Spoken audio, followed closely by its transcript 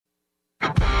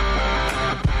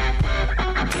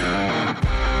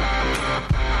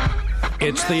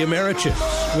It's the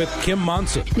Americhicks with Kim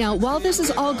Monson. Now, while this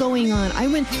is all going on, I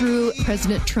went through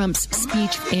President Trump's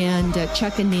speech and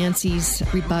Chuck and Nancy's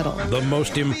rebuttal. The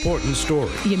most important story.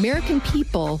 The American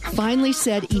people finally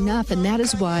said enough, and that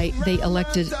is why they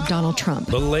elected Donald Trump.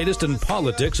 The latest in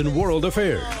politics and world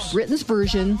affairs. Britain's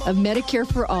version of Medicare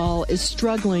for All is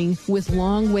struggling with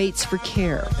long waits for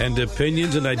care. And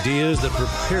opinions and ideas that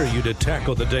prepare you to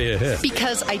tackle the day ahead.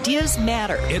 Because ideas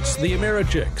matter. It's the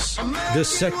Americhicks,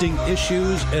 dissecting issues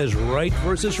as right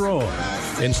versus wrong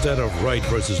instead of right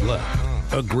versus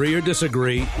left. Agree or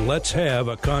disagree, let's have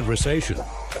a conversation.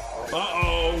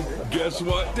 Uh-oh, guess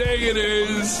what day it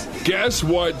is? Guess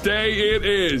what day it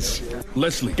is?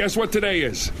 Leslie, guess what today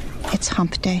is? It's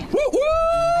hump day.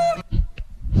 Woo-woo!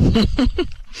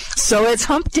 So it's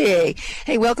hump day.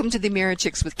 Hey, welcome to the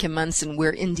Americhicks with Kim Monson,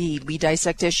 where indeed we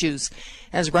dissect issues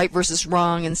as right versus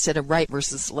wrong instead of right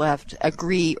versus left.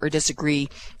 Agree or disagree.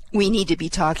 We need to be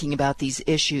talking about these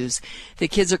issues. The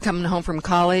kids are coming home from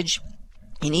college.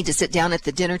 You need to sit down at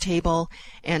the dinner table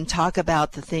and talk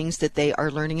about the things that they are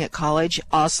learning at college,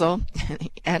 also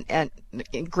at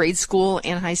grade school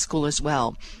and high school as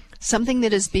well. Something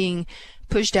that is being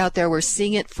pushed out there, we're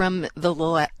seeing it from the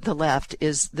left,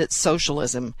 is that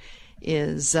socialism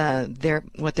is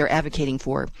what they're advocating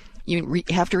for. You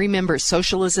have to remember,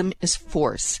 socialism is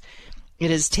force. It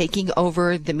is taking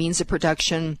over the means of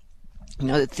production.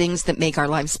 The things that make our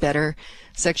lives better,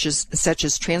 such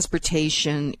as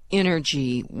transportation,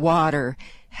 energy, water,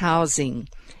 housing,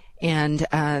 and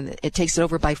it takes it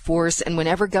over by force. And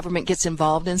whenever government gets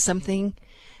involved in something,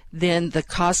 then the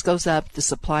cost goes up, the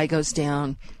supply goes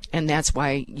down, and that's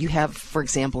why you have, for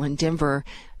example, in Denver,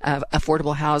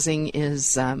 affordable housing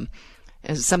is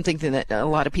something that a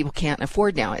lot of people can't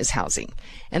afford now, is housing.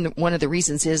 And one of the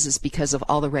reasons is because of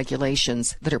all the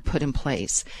regulations that are put in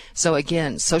place. So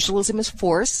again, socialism is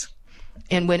force,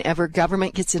 and whenever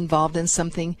government gets involved in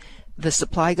something, the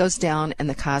supply goes down and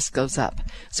the cost goes up.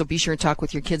 So be sure to talk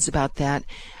with your kids about that.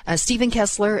 Stephen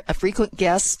Kessler, a frequent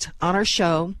guest on our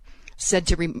show, said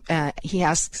he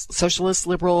asks socialist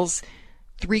liberals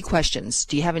 3 questions.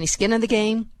 Do you have any skin in the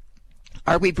game?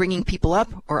 Are we bringing people up,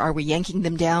 or are we yanking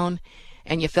them down?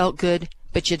 And you felt good,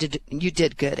 but you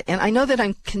did good. And I know that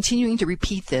I'm continuing to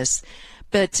repeat this,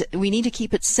 but we need to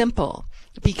keep it simple,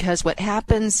 because what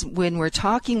happens when we're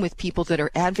talking with people that are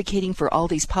advocating for all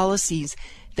these policies,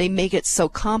 they make it so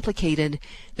complicated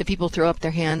that people throw up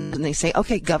their hands and they say,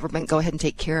 okay, government, go ahead and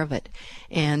take care of it.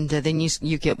 And then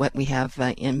you get what we have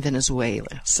in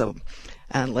Venezuela. So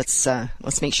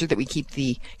let's make sure that we keep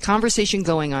the conversation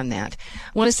going on that.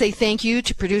 I want to say thank you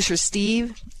to producer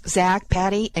Steve, Zach,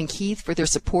 Patty, and Keith for their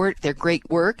support, their great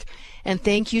work. And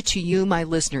thank you to you, my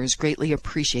listeners. Greatly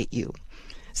appreciate you.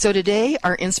 So today,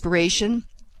 our inspiration,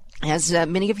 as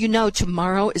many of you know,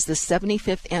 tomorrow is the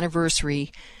 75th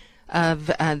anniversary of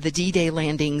the D-Day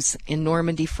landings in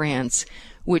Normandy, France,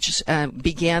 which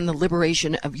began the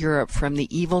liberation of Europe from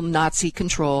the evil Nazi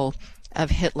control of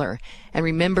Hitler. And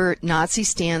remember, Nazi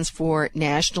stands for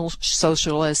National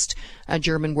Socialist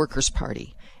German Workers'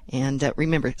 Party. And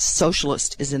remember,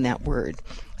 socialist is in that word.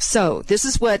 So this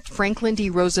is what Franklin D.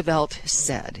 Roosevelt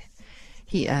said.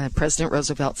 President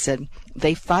Roosevelt said,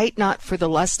 "They fight not for the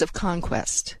lust of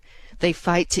conquest. They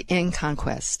fight to end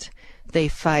conquest. They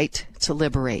fight to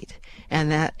liberate."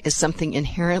 And that is something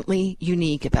inherently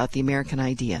unique about the American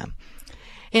idea.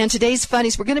 And today's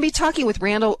funnies, we're going to be talking with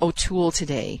Randall O'Toole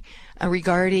today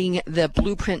regarding the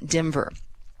Blueprint Denver,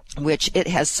 which it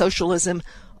has socialism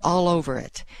all over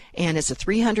it. And it's a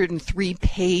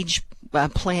 303-page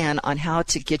plan on how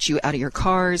to get you out of your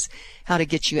cars, how to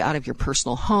get you out of your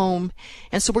personal home.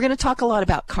 And so we're going to talk a lot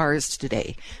about cars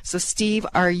today. So, Steve,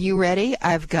 are you ready?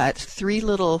 I've got 3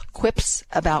 little quips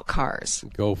about cars.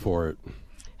 Go for it.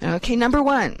 Okay, number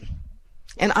 1.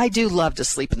 And I do love to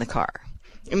sleep in the car.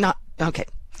 Okay.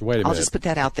 Wait a minute. I'll just put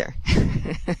that out there.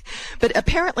 But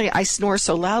apparently I snore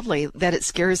so loudly that it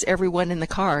scares everyone in the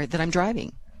car that I'm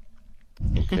driving.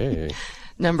 Okay.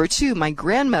 Number 2, my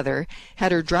grandmother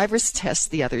had her driver's test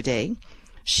the other day.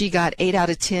 She got 8 out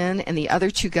of 10, and the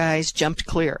other 2 guys jumped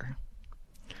clear.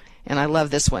 And I love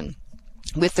this one.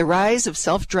 With the rise of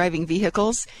self-driving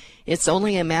vehicles, it's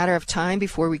only a matter of time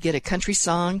before we get a country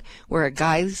song where a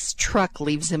guy's truck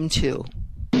leaves him too.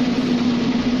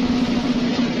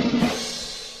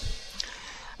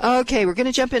 Okay, we're going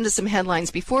to jump into some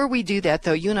headlines. Before we do that,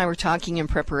 though, you and I were talking in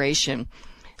preparation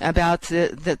about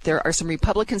that there are some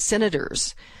Republican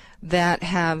senators that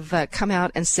have come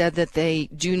out and said that they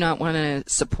do not want to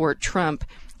support Trump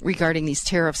regarding these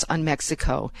tariffs on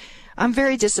Mexico. I'm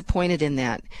very disappointed in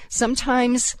that.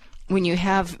 Sometimes when you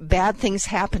have bad things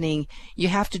happening, you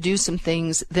have to do some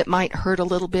things that might hurt a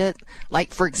little bit.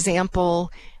 Like, for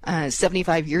example,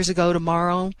 75 years ago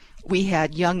tomorrow, we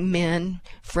had young men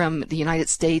from the United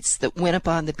States that went up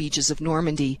on the beaches of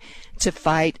Normandy to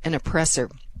fight an oppressor.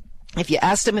 If you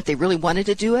asked them if they really wanted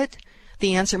to do it,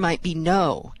 the answer might be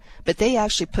no. But they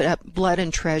actually put up blood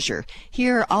and treasure.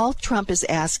 Here, all Trump is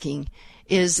asking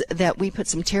is that we put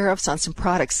some tariffs on some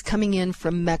products coming in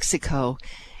from Mexico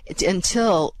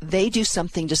until they do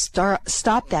something to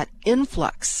stop that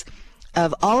influx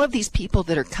of all of these people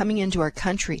that are coming into our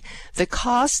country. The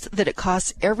cost that it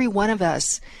costs every one of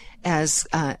us as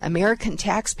American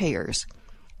taxpayers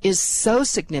is so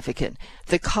significant.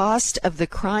 The cost of the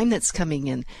crime that's coming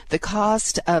in, the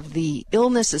cost of the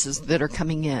illnesses that are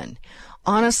coming in.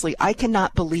 Honestly, I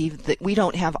cannot believe that we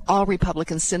don't have all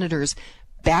Republican senators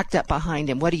backed up behind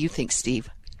him. What do you think, Steve?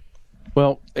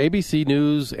 Well, ABC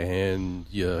News and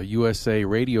USA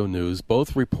Radio News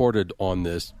both reported on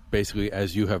this basically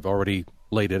as you have already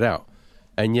laid it out.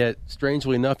 And yet,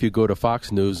 strangely enough, you go to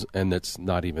Fox News and it's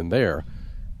not even there.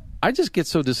 I just get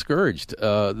so discouraged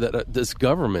that this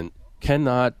government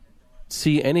cannot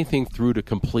see anything through to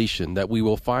completion, that we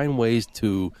will find ways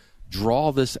to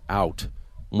draw this out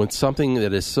when something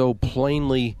that is so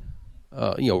plainly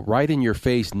right in your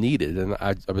face needed. And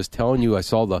I was telling you, I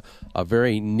saw a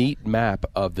very neat map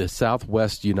of the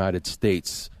Southwest United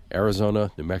States,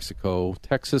 Arizona, New Mexico,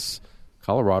 Texas,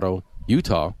 Colorado,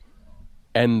 Utah,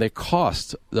 and the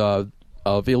cost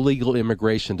of illegal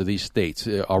immigration to these states,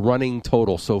 a running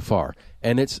total so far.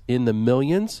 And it's in the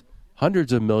millions,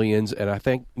 hundreds of millions, and I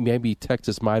think maybe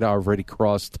Texas might have already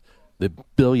crossed the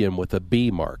billion with a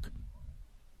B mark.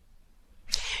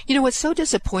 You know, what's so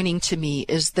disappointing to me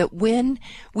is that when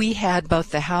we had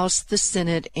both the House, the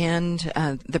Senate, and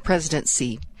the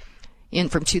presidency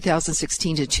from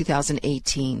 2016 to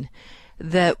 2018,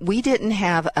 that we didn't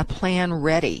have a plan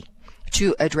ready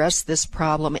to address this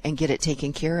problem and get it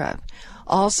taken care of.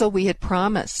 Also, we had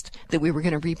promised that we were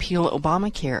going to repeal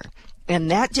Obamacare,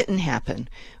 and that didn't happen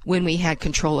when we had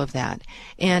control of that.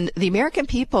 And the American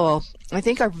people, I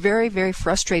think, are very, very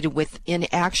frustrated with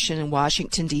inaction in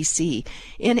Washington, D.C.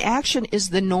 Inaction is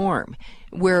the norm,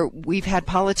 where we've had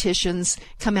politicians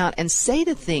come out and say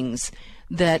the things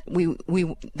that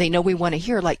they know we want to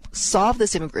hear, like solve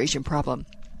this immigration problem,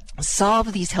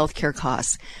 solve these healthcare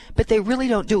costs, but they really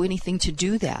don't do anything to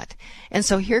do that. And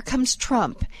so here comes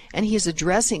Trump, and he is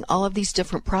addressing all of these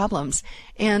different problems.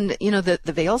 And, you know, the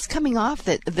veil's coming off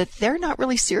that they're not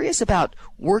really serious about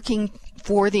working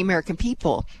for the American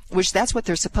people, which that's what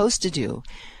they're supposed to do.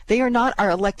 They are not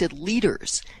our elected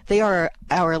leaders. They are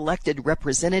our elected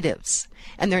representatives.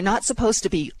 And they're not supposed to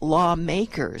be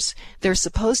lawmakers. They're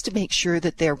supposed to make sure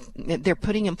that they're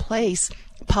putting in place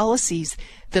policies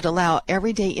that allow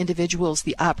everyday individuals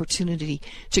the opportunity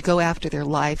to go after their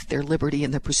life, their liberty,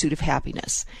 and the pursuit of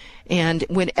happiness. And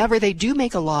whenever they do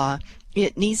make a law,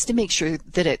 it needs to make sure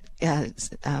that it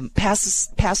passes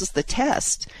the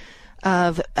test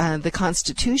of the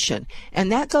Constitution.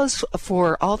 And that goes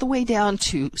for all the way down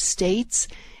to states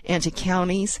and to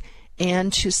counties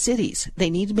and to cities. They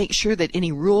need to make sure that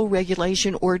any rule,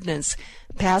 regulation, ordinance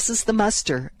passes the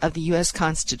muster of the U.S.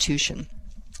 Constitution.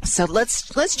 So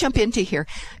let's jump into here.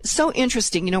 So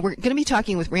interesting. You know, we're going to be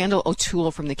talking with Randall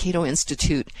O'Toole from the Cato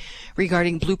Institute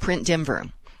regarding Blueprint Denver.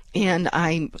 And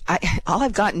all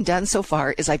I've gotten done so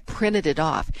far is I printed it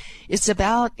off. It's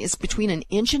between 1.5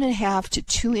 inches to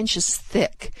 2 inches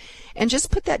thick. And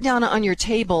just put that down on your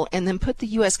table and then put the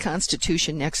U.S.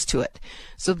 Constitution next to it.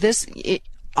 So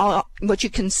what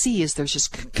you can see is there's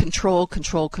just control.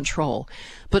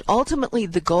 But ultimately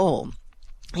the goal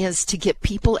is to get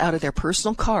people out of their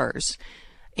personal cars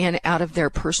and out of their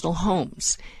personal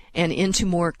homes and into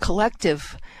more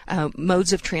collective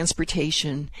modes of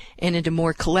transportation and into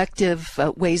more collective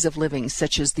ways of living,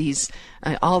 such as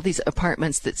all these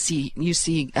apartments that you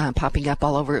see popping up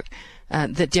all over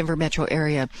the Denver metro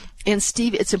area. And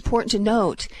Steve, it's important to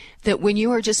note that when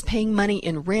you are just paying money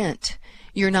in rent,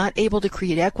 you're not able to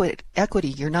create equity.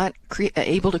 You're not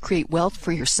able to create wealth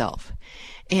for yourself.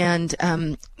 And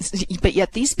but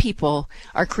yet these people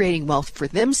are creating wealth for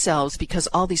themselves because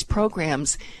all these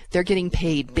programs, they're getting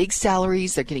paid big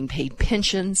salaries, they're getting paid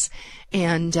pensions,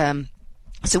 and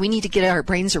so we need to get our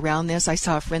brains around this. I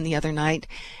saw a friend the other night,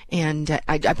 and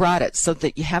I brought it so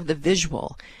that you have the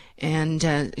visual,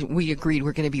 and we agreed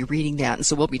we're going to be reading that, and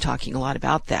so we'll be talking a lot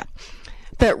about that.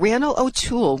 But Randall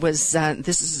O'Toole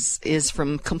this is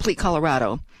from Complete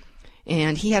Colorado,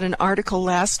 and he had an article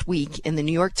last week in the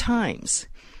New York Times.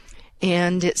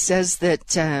 And it says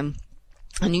that an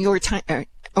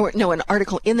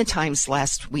article in the Times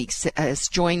last week has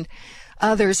joined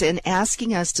others and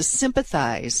asking us to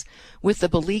sympathize with the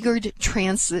beleaguered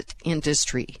transit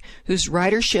industry, whose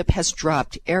ridership has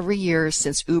dropped every year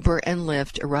since Uber and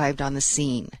Lyft arrived on the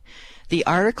scene. The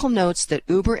article notes that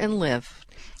Uber and Lyft,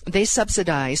 they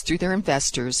subsidized through their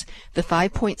investors the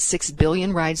 5.6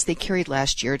 billion rides they carried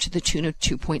last year to the tune of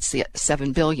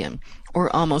 2.7 billion,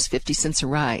 or almost 50 cents a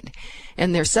ride.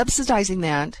 And they're subsidizing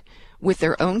that with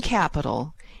their own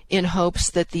capital in hopes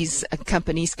that these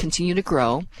companies continue to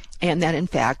grow and that, in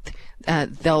fact,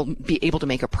 they'll be able to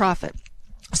make a profit.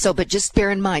 So, but just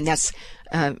bear in mind, that's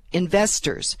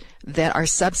investors that are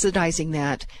subsidizing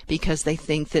that because they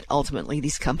think that ultimately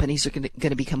these companies are going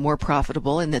to become more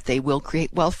profitable and that they will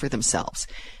create wealth for themselves,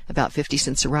 about 50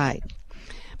 cents a ride.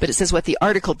 But it says what the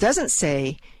article doesn't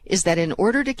say is that in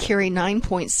order to carry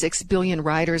 9.6 billion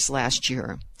riders last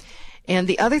year, and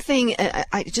the other thing,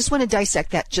 I just want to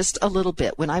dissect that just a little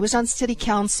bit. When I was on city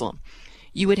council,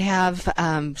 you would have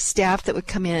staff that would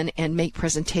come in and make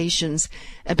presentations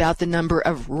about the number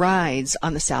of rides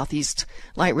on the Southeast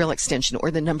Light Rail extension, or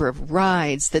the number of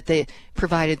rides that they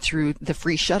provided through the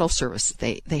free shuttle service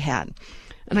they had.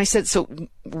 And I said, so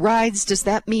rides, does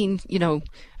that mean,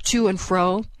 to and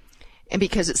fro? And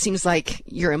because it seems like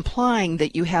you're implying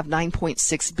that you have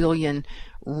 9.6 billion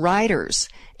riders.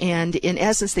 And in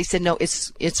essence, they said, no,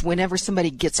 it's whenever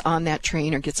somebody gets on that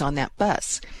train or gets on that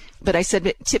bus. But I said,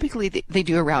 but typically they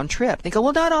do a round trip. They go,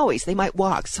 well, not always. They might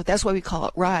walk. So that's why we call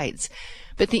it rides.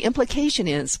 But the implication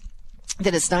is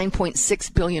that it's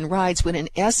 9.6 billion rides, when in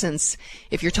essence,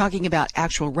 if you're talking about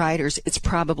actual riders, it's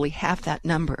probably half that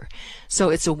number. So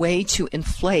it's a way to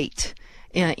inflate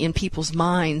in people's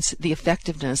minds the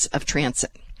effectiveness of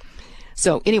transit.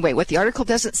 So anyway, what the article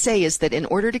doesn't say is that in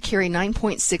order to carry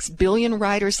 9.6 billion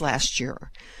riders last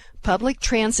year, public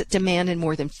transit demanded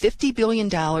more than $50 billion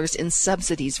in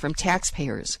subsidies from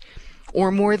taxpayers,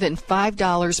 or more than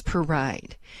 $5 per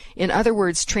ride. In other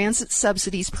words, transit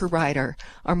subsidies per rider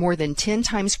are more than 10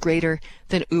 times greater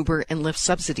than Uber and Lyft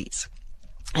subsidies.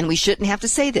 And we shouldn't have to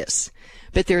say this,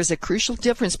 but there is a crucial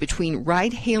difference between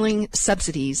ride-hailing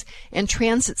subsidies and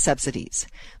transit subsidies.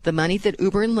 The money that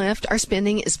Uber and Lyft are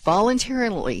spending is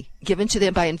voluntarily given to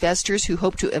them by investors who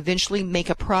hope to eventually make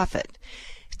a profit.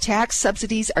 Tax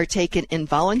subsidies are taken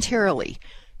involuntarily,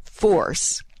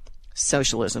 force,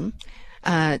 socialism,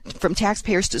 from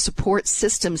taxpayers to support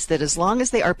systems that, as long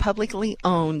as they are publicly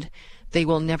owned, they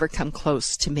will never come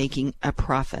close to making a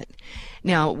profit.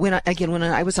 Now, when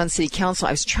I was on city council,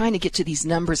 I was trying to get to these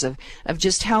numbers of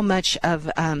just how much of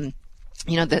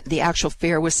the actual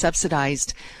fare was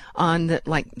subsidized on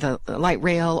the light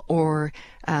rail or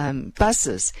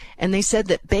buses, and they said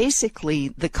that basically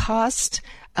the cost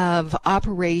of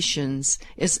operations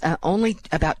is only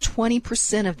about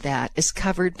 20% of that is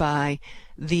covered by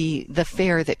the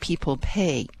fare that people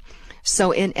pay.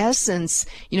 So in essence,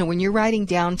 when you're riding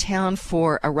downtown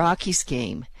for a Rockies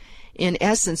game, in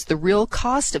essence, the real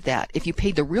cost of that, if you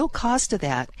paid the real cost of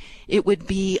that, it would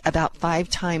be about 5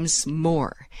 times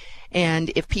more.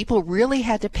 And if people really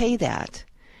had to pay that,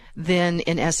 then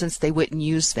in essence they wouldn't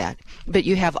use that. But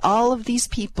you have all of these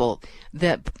people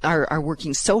that are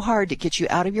working so hard to get you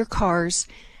out of your cars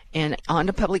and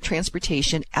onto public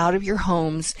transportation, out of your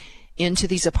homes, into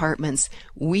these apartments.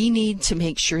 We need to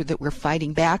make sure that we're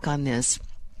fighting back on this.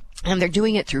 And they're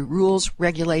doing it through rules,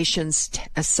 regulations,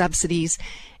 subsidies,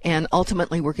 and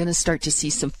ultimately we're going to start to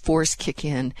see some force kick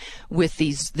in with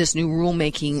this new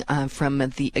rulemaking from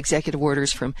the executive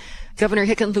orders from Governor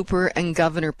Hickenlooper and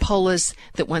Governor Polis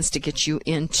that wants to get you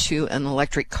into an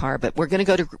electric car. But we're going to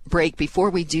go to break.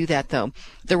 Before we do that, though,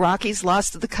 the Rockies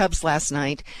lost to the Cubs last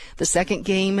night. The second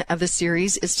game of the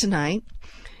series is tonight.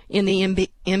 In the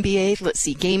NBA, let's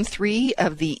see, Game 3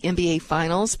 of the NBA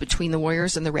Finals between the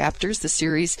Warriors and the Raptors. The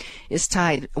series is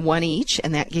tied 1 each,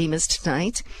 and that game is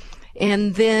tonight.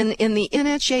 And then in the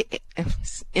NHL,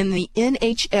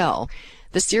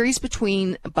 the series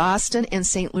between Boston and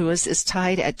St. Louis is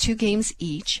tied at 2 games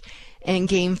each, and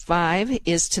Game 5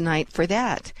 is tonight for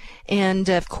that. And,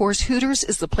 of course, Hooters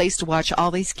is the place to watch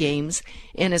all these games,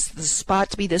 and it's the spot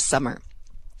to be this summer.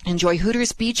 Enjoy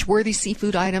Hooters beach-worthy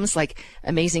seafood items like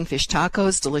amazing fish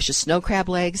tacos, delicious snow crab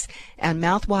legs, and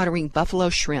mouth-watering buffalo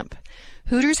shrimp.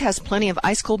 Hooters has plenty of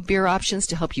ice-cold beer options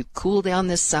to help you cool down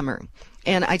this summer.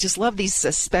 And I just love these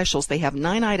specials. They have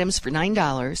 9 items for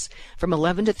 $9 from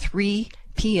 11 to 3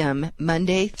 p.m.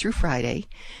 Monday through Friday.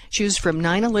 Choose from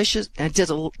 9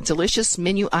 delicious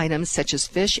menu items such as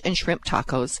fish and shrimp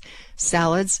tacos,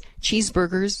 salads,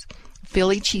 cheeseburgers,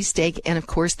 Philly cheesesteak, and of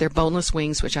course their boneless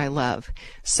wings, which I love.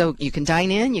 So you can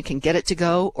dine in, you can get it to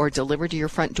go, or deliver to your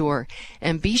front door.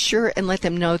 And be sure and let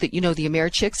them know that you know the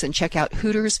AmeriChicks, and check out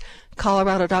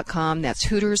HootersColorado.com. That's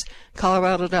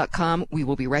HootersColorado.com. We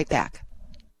will be right back.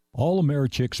 All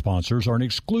AmeriChicks sponsors are in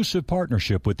exclusive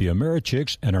partnership with the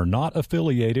AmeriChicks and are not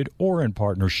affiliated or in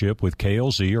partnership with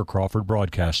KLZ or Crawford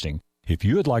Broadcasting. If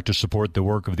you would like to support the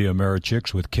work of the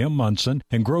AmeriChicks with Kim Munson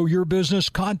and grow your business,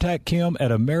 contact Kim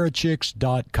at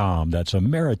AmeriChicks.com. That's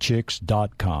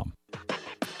AmeriChicks.com.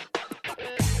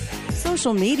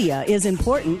 Social media is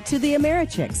important to the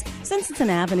AmeriChicks since it's an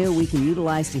avenue we can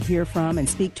utilize to hear from and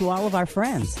speak to all of our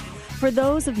friends. For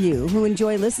those of you who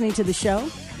enjoy listening to the show,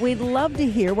 we'd love to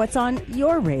hear what's on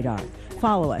your radar.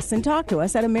 Follow us and talk to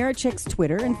us at AmeriChicks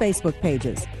Twitter and Facebook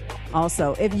pages.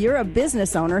 Also, if you're a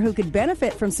business owner who could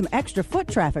benefit from some extra foot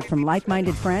traffic from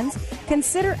like-minded friends,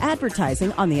 consider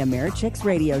advertising on the AmeriChicks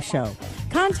radio show.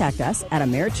 Contact us at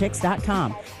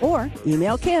AmeriChicks.com or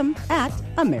email Kim at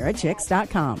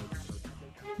AmeriChicks.com.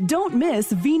 Don't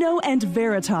miss Vino and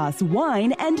Veritas,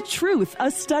 Wine and Truth, a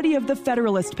study of the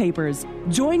Federalist Papers.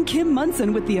 Join Kim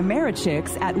Munson with the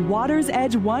AmeriChicks at Water's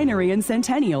Edge Winery in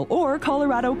Centennial or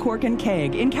Colorado Cork and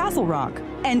Keg in Castle Rock.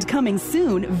 And coming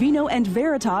soon, Vino and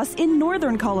Veritas in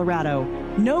Northern Colorado.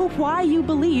 Know why you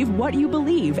believe what you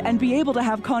believe and be able to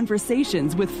have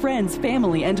conversations with friends,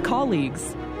 family, and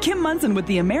colleagues. Kim Munson with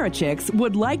the AmeriChicks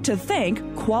would like to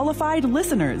thank qualified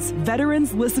listeners,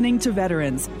 veterans listening to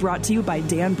veterans, brought to you by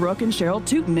Dan Brook and Cheryl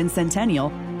Tootin in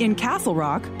Centennial. In Castle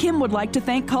Rock, Kim would like to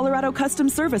thank Colorado Custom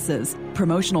Services,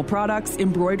 promotional products,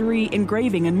 embroidery,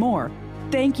 engraving, and more.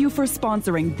 Thank you for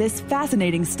sponsoring this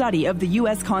fascinating study of the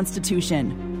U.S.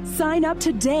 Constitution. Sign up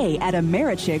today at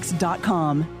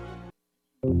AmeriChicks.com.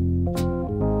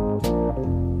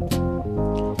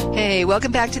 Hey,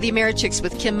 welcome back to the AmeriChicks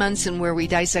with Kim Munson, where we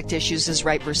dissect issues as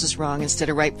right versus wrong instead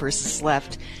of right versus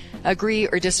left. Agree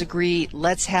or disagree,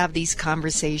 let's have these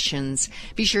conversations.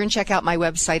 Be sure and check out my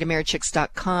website,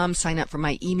 AmeriChicks.com. Sign up for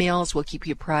my emails. We'll keep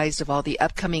you apprised of all the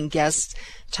upcoming guests,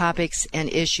 topics, and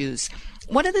issues.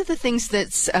 One of the things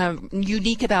that's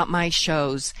unique about my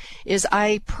shows is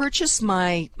I purchase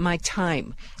my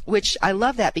time, which I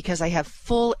love that because I have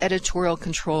full editorial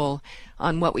control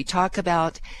on what we talk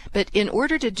about. But in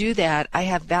order to do that, I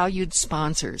have valued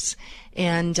sponsors,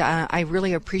 and I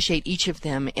really appreciate each of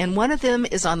them. And one of them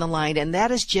is on the line, and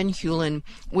that is Jen Hewlin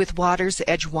with Water's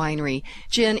Edge Winery.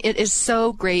 Jen, it is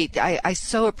so great. I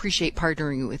so appreciate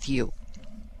partnering with you.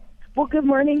 Well, good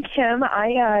morning, Kim.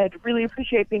 I really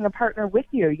appreciate being a partner with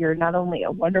you. You're not only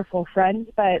a wonderful friend,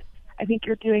 but I think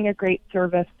you're doing a great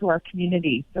service to our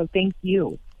community. So thank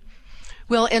you.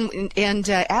 Well, and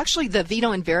actually the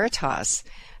Vino and Veritas,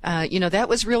 that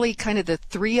was really kind of the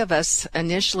three of us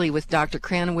initially with Dr.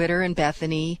 Cranwitter and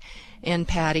Bethany and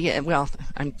Patty. Well,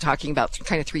 I'm talking about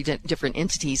kind of three different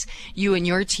entities, you and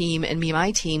your team and me,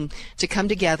 my team, to come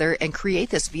together and create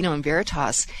this Vino and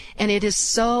Veritas. And it is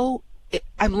so...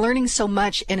 I'm learning so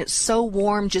much, and it's so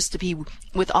warm just to be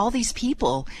with all these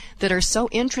people that are so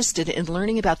interested in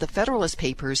learning about the Federalist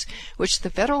Papers, which the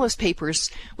Federalist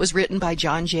Papers was written by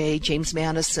John Jay, James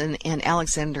Madison, and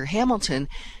Alexander Hamilton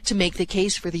to make the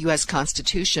case for the U.S.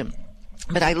 Constitution.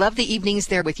 But I love the evenings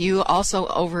there with you, also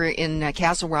over in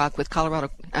Castle Rock with Colorado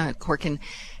Cork and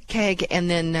Keg, and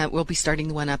then we'll be starting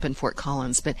the one up in Fort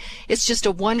Collins. But it's just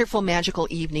a wonderful, magical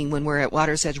evening when we're at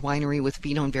Water's Edge Winery with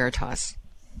Vino and Veritas.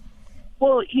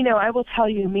 Well, I will tell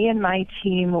you, me and my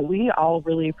team, we all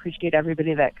really appreciate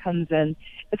everybody that comes in.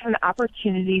 It's an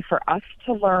opportunity for us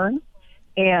to learn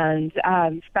and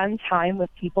spend time with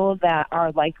people that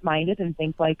are like-minded and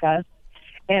think like us.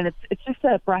 And it's just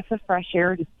a breath of fresh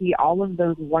air to see all of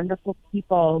those wonderful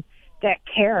people that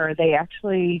care. They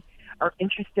actually are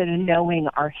interested in knowing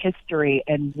our history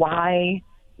and why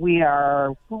we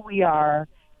are who we are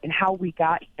and how we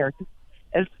got here.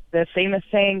 As the famous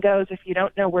saying goes, if you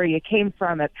don't know where you came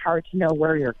from, it's hard to know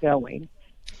where you're going.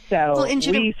 So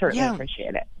we certainly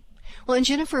appreciate it. Well, and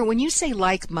Jennifer, when you say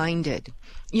like-minded,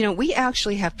 we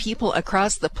actually have people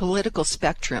across the political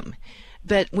spectrum.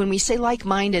 But when we say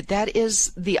like-minded, that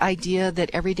is the idea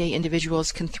that everyday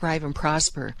individuals can thrive and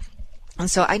prosper.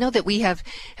 And so I know that we have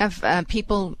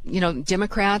people,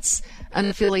 Democrats,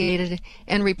 unaffiliated,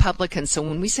 and Republicans. So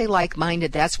when we say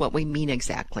like-minded, that's what we mean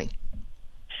exactly.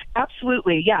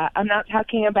 Absolutely, yeah. I'm not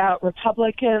talking about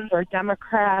Republicans or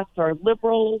Democrats or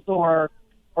liberals or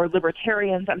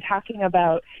libertarians. I'm talking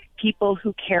about people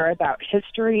who care about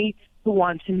history, who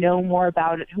want to know more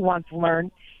about it, who want to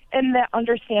learn, and that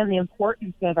understand the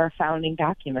importance of our founding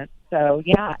documents. So,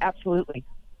 yeah, absolutely.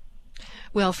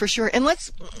 Well, for sure. And let's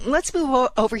move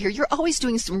over here. You're always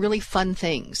doing some really fun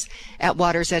things at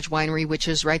Water's Edge Winery, which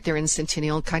is right there in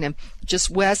Centennial, kind of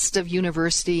just west of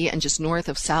University and just north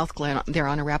of South Glen there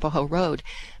on Arapahoe Road.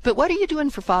 But what are you doing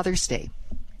for Father's Day?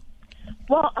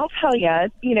 Well, I'll tell you,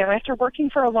 after working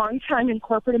for a long time in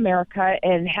corporate America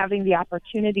and having the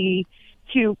opportunity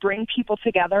to bring people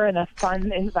together in a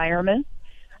fun environment,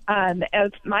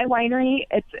 as my winery,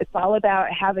 it's all about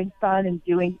having fun and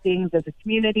doing things as a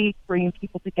community, bringing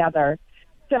people together.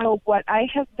 So what I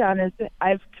have done is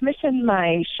I've commissioned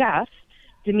my chef,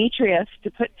 Demetrius,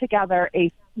 to put together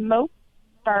a smoked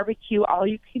barbecue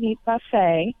all-you-can-eat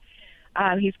buffet.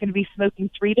 He's going to be smoking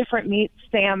 3 different meats,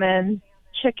 salmon,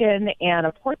 chicken, and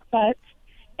a pork butt,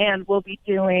 and we'll be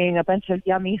doing a bunch of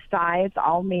yummy sides,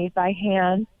 all made by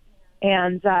hand.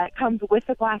 And it comes with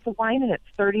a glass of wine, and it's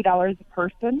 $30 a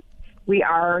person. We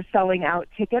are selling out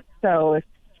tickets, so if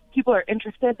people are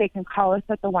interested, they can call us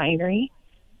at the winery.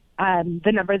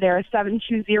 The number there is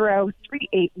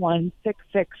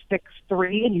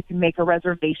 720-381-6663, and you can make a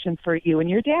reservation for you and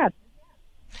your dad.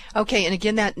 Okay, and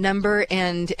again, that number,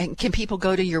 and can people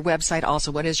go to your website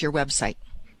also? What is your website?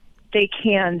 They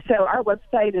can. So our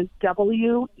website is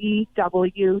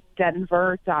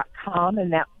wewdenver.com,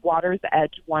 and that's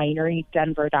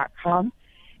watersedgewinerydenver.com.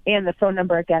 And the phone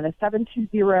number again is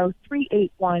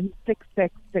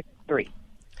 720-381-6663.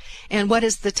 And what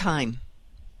is the time?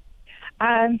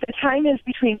 The time is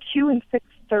between 2 and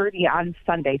 6:30 on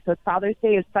Sunday. So Father's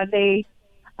Day is Sunday,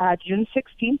 June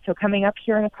 16th, so coming up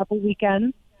here in a couple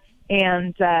weekends.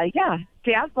 And,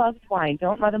 Dad loves wine.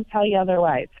 Don't let him tell you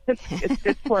otherwise. It's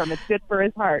good for him. It's good for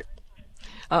his heart.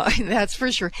 That's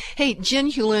for sure. Hey,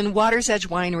 Jen Hewlin, Water's Edge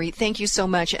Winery, thank you so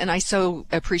much, and I so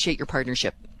appreciate your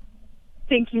partnership.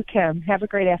 Thank you, Kim. Have a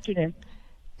great afternoon.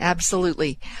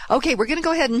 Absolutely. Okay, we're going to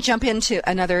go ahead and jump into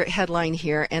another headline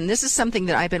here, and this is something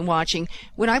that I've been watching.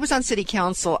 When I was on City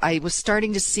Council, I was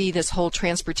starting to see this whole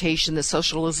transportation, the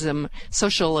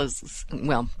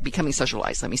becoming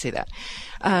socialized, let me say that.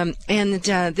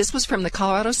 This was from the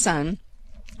Colorado Sun.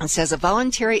 It says a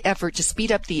voluntary effort to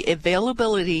speed up the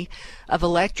availability of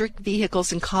electric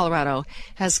vehicles in Colorado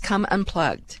has come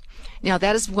unplugged. Now,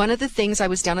 that is one of the things. I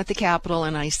was down at the Capitol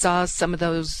and I saw some of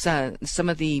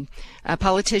the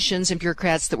politicians and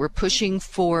bureaucrats that were pushing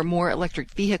for more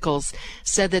electric vehicles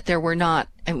said that there were not,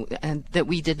 and that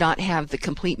we did not have the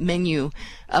complete menu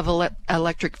of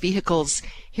electric vehicles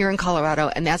here in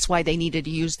Colorado, and that's why they needed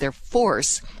to use their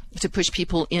force to push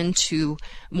people into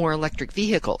more electric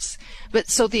vehicles. But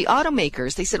so the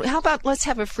automakers, they said, how about let's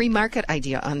have a free market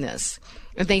idea on this?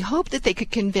 And they hoped that they could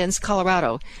convince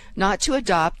Colorado not to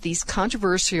adopt these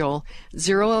controversial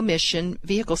zero-emission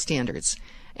vehicle standards.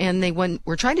 And they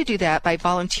were trying to do that by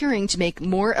volunteering to make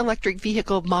more electric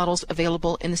vehicle models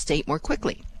available in the state more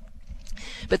quickly.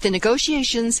 But the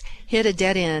negotiations hit a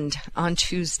dead end on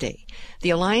Tuesday. The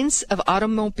Alliance of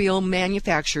Automobile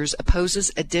Manufacturers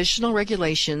opposes additional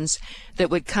regulations that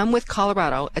would come with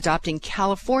Colorado adopting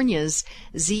California's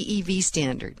ZEV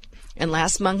standard. And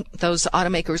last month, those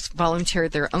automakers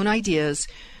volunteered their own ideas,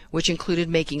 which included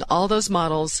making all those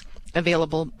models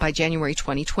available by January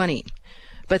 2020.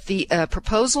 But the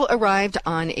proposal arrived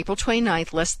on April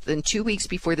 29th, less than 2 weeks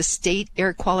before the State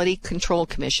Air Quality Control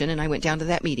Commission, and I went down to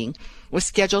that meeting, was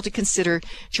scheduled to consider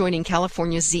joining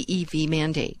California's ZEV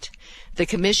mandate. The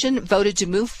commission voted to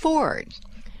move forward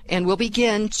and will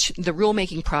begin the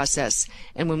rulemaking process.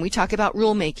 And when we talk about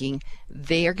rulemaking,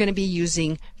 they are going to be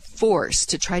using force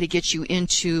to try to get you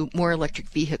into more electric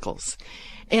vehicles.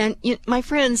 And my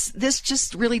friends, this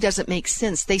just really doesn't make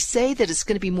sense. They say that it's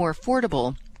going to be more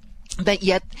affordable, but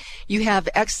yet you have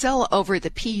Excel over at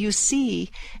the PUC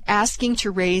asking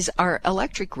to raise our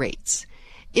electric rates.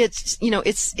 It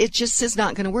just is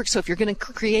not going to work. So if you're going to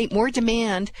create more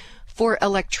demand for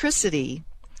electricity,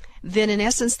 then in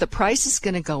essence the price is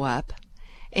going to go up,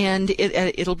 and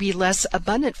it'll be less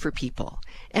abundant for people.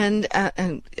 And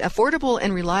affordable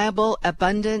and reliable,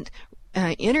 abundant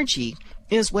energy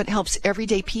is what helps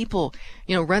everyday people,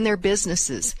 run their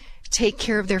businesses, take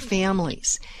care of their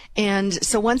families. And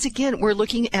so once again, we're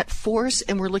looking at force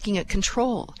and we're looking at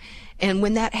control. And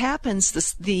when that happens,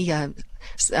 the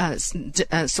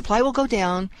supply will go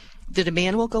down, the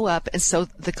demand will go up, and so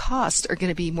the costs are going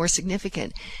to be more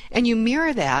significant. And you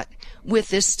mirror that with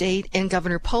this state and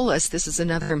Governor Polis. This is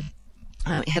another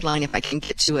headline, if I can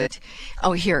get to it.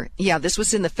 Oh, here. Yeah, this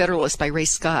was in the Federalist by Ray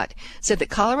Scott. Said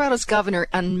that Colorado's governor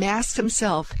unmasked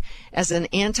himself as an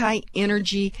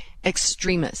anti-energy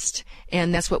extremist.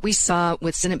 And that's what we saw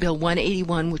with Senate Bill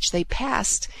 181, which they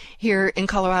passed here in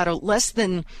Colorado less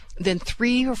than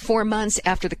 3 or 4 months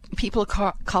after the people of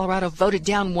Colorado voted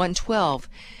down 112.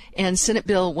 And Senate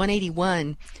Bill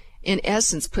 181, in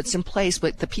essence, puts in place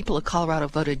what the people of Colorado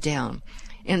voted down.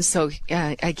 And so,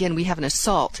 again, we have an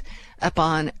assault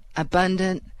upon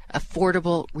abundant,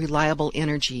 affordable, reliable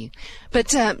energy.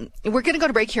 But we're going to go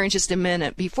to break here in just a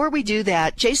minute. Before we do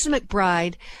that, Jason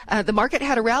McBride, the market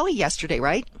had a rally yesterday,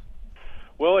 right?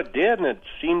 Well, it did, and it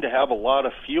seemed to have a lot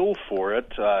of fuel for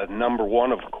it. Number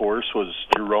one, of course, was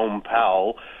Jerome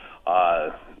Powell,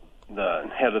 the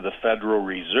head of the Federal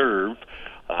Reserve,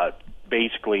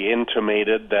 basically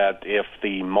intimated that if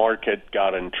the market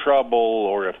got in trouble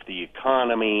or if the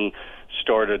economy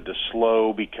started to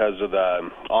slow because of the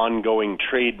ongoing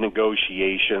trade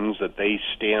negotiations, that they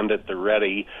stand at the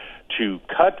ready to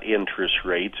cut interest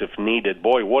rates if needed.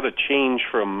 Boy, what a change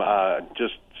from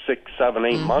just 6, 7,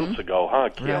 8 months ago, huh,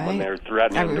 Kim? Right. When they're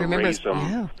threatening to raise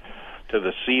them to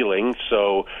the ceiling.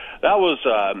 So that was,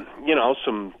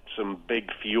 some big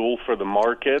fuel for the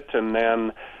market. And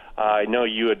then I know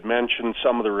you had mentioned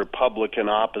some of the Republican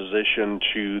opposition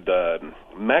to the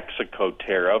Mexico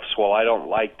tariffs. Well, I don't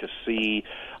like to see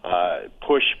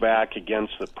pushback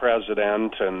against the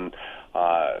president and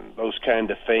those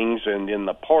kind of things. And in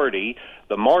the party,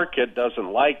 the market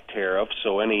doesn't like tariffs,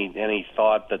 so any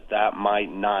thought that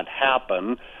might not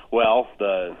happen, well,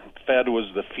 the Fed was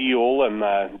the fuel, and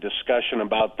the discussion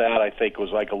about that, I think,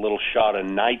 was like a little shot of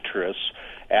nitrous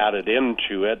added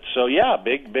into it. So, yeah,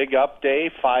 big up day,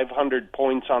 500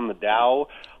 points on the Dow.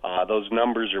 Those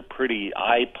numbers are pretty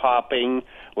eye-popping.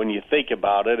 When you think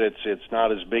about it, it's not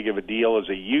as big of a deal as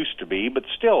it used to be, but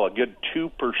still a good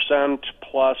 2%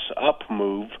 plus up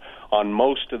move on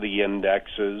most of the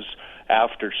indexes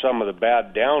after some of the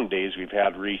bad down days we've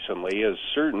had recently is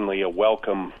certainly a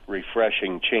welcome,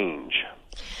 refreshing change.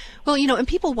 Well, and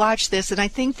people watch this, and I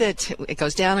think that it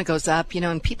goes down, it goes up,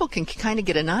 and people can kind of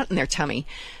get a knot in their tummy.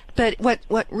 But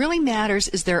what really matters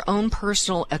is their own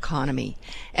personal economy.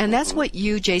 And that's what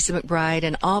you, Jason McBride,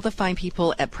 and all the fine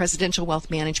people at Presidential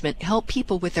Wealth Management help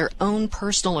people with their own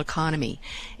personal economy.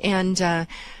 And,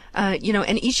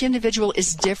 and each individual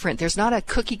is different. There's not a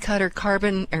cookie cutter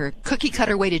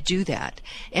way to do that.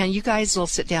 And you guys will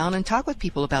sit down and talk with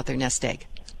people about their nest egg.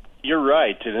 You're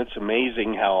right, and it's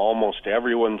amazing how almost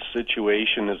everyone's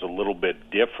situation is a little bit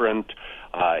different.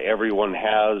 Everyone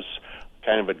has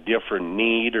kind of a different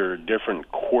need or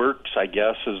different quirks, I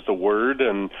guess is the word,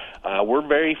 and we're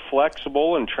very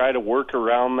flexible and try to work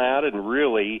around that and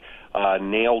really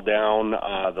nail down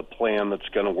the plan that's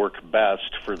going to work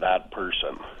best for that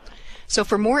person. So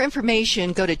for more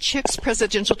information, go to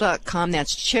chickspresidential.com.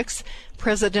 That's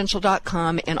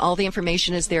chickspresidential.com, and all the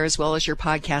information is there as well as your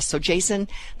podcast. So, Jason,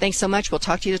 thanks so much. We'll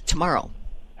talk to you tomorrow.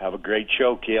 Have a great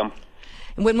show, Kim.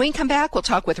 And when we come back, we'll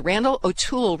talk with Randall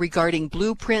O'Toole regarding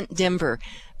Blueprint Denver,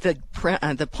 the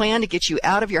plan to get you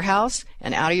out of your house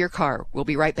and out of your car. We'll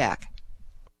be right back.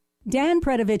 Dan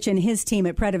Predovich and his team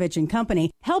at Predovich & Company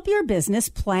help your business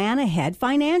plan ahead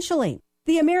financially.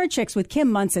 The Americhicks with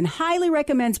Kim Munson highly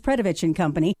recommends Predovich &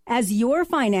 Company as your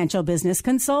financial business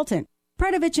consultant.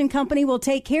 Predovich & Company will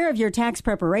take care of your tax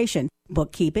preparation,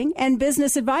 bookkeeping, and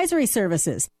business advisory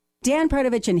services. Dan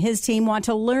Predovich and his team want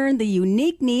to learn the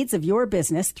unique needs of your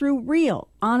business through real,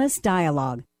 honest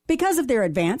dialogue. Because of their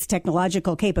advanced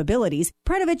technological capabilities,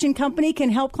 Predovich & Company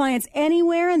can help clients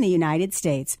anywhere in the United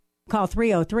States. Call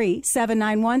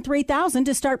 303-791-3000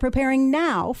 to start preparing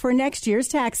now for next year's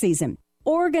tax season.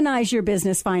 Organize your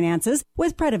business finances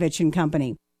with Predovich &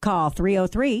 Company. Call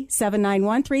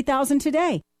 303-791-3000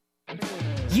 today.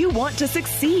 You want to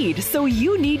succeed, so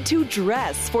you need to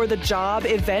dress for the job,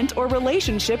 event, or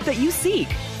relationship that you seek.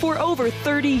 For over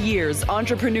 30 years,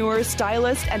 entrepreneur,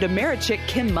 stylist, and Americhick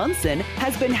Kim Munson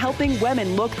has been helping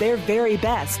women look their very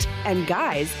best. And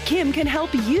guys, Kim can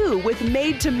help you with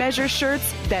made-to-measure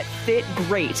shirts that fit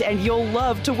great and you'll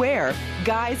love to wear.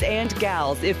 Guys and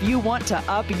gals, if you want to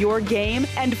up your game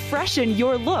and freshen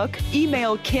your look,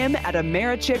 email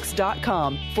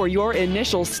kim@americhicks.com for your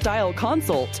initial style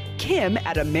consult.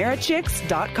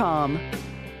 kim@americhicks.com.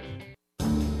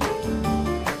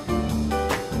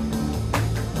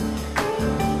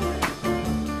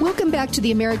 Welcome back to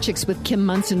the Americhicks with Kim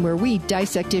Munson, where we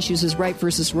dissect issues as right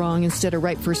versus wrong instead of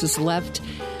right versus left.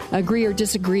 Agree or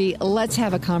disagree, let's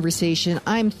have a conversation.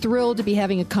 I'm thrilled to be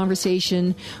having a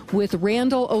conversation with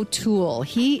Randall O'Toole.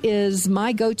 He is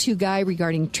my go-to guy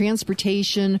regarding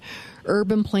transportation,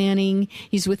 urban planning.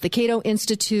 He's with the Cato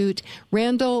Institute.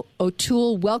 Randall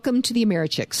O'Toole, welcome to the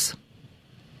Americhicks.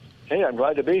 Hey, I'm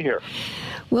glad to be here.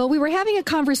 Well, we were having a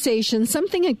conversation.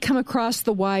 Something had come across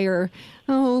the wire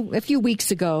a few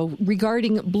weeks ago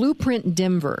regarding Blueprint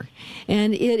Denver.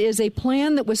 And it is a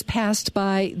plan that was passed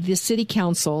by the city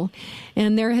council.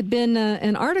 And there had been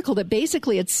an article that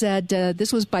basically had said,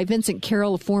 this was by Vincent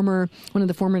Carroll, one of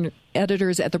the former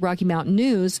editors at the Rocky Mountain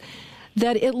News,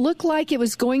 that it looked like it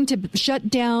was going to shut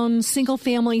down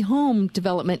single-family home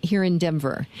development here in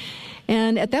Denver.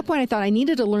 And at that point, I thought I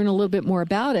needed to learn a little bit more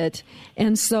about it.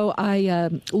 And so I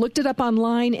looked it up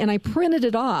online and I printed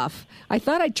it off. I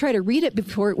thought I'd try to read it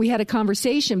before we had a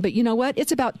conversation. But you know what?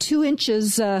 It's about 2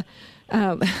 inches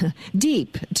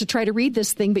deep to try to read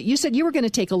this thing. But you said you were going to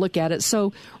take a look at it.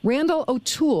 So, Randall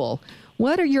O'Toole,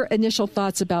 what are your initial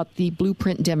thoughts about the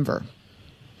Blueprint Denver?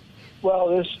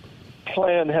 Well, this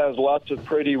plan has lots of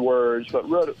pretty words. But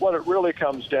what it really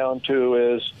comes down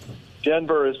to is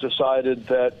Denver has decided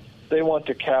that they want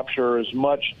to capture as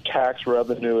much tax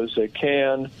revenue as they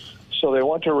can, so they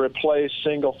want to replace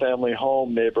single-family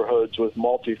home neighborhoods with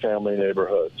multifamily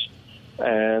neighborhoods.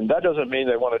 And that doesn't mean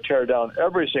they want to tear down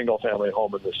every single-family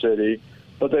home in the city,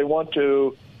 but they want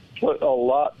to put a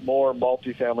lot more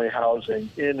multifamily housing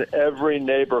in every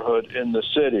neighborhood in the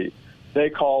city. They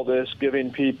call this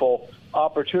giving people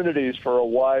opportunities for a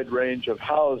wide range of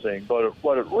housing, but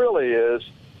what it really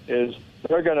is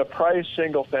they're going to price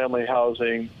single-family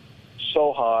housing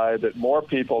so high that more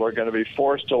people are going to be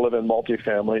forced to live in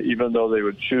multifamily, even though they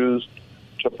would choose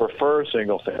to prefer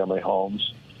single-family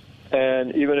homes.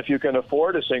 And even if you can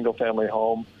afford a single-family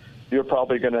home, you're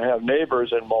probably going to have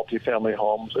neighbors in multifamily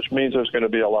homes, which means there's going to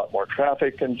be a lot more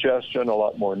traffic congestion, a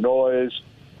lot more noise,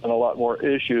 and a lot more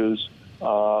issues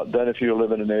than if you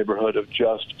live in a neighborhood of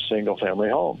just single-family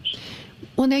homes.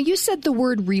 Well, now you said the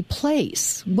word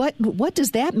replace. What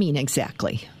does that mean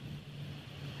exactly?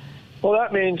 Well,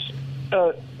 that means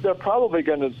they're probably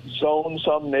going to zone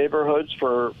some neighborhoods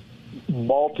for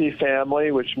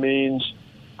multifamily, which means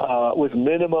with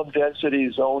minimum density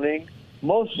zoning.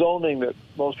 Most zoning that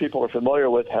most people are familiar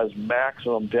with has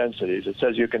maximum densities. It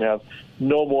says you can have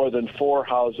no more than 4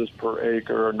 houses per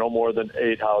acre or no more than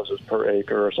 8 houses per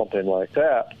acre or something like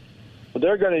that. But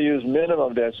they're going to use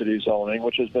minimum density zoning,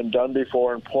 which has been done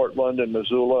before in Portland and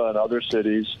Missoula and other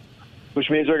cities, which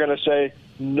means they're going to say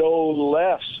no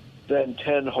less than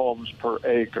 10 homes per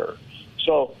acre.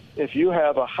 So if you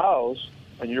have a house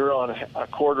and you're on a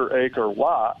quarter-acre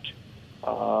lot,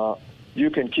 you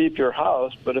can keep your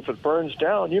house, but if it burns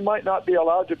down, you might not be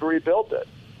allowed to rebuild it.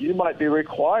 You might be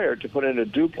required to put in a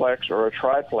duplex or a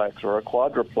triplex or a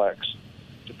quadruplex,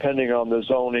 depending on the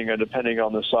zoning and depending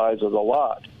on the size of the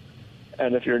lot.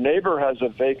 And if your neighbor has a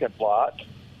vacant lot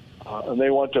and they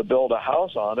want to build a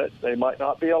house on it, they might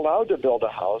not be allowed to build a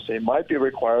house. They might be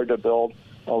required to build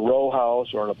a row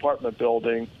house or an apartment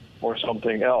building or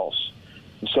something else.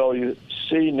 And so you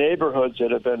see neighborhoods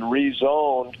that have been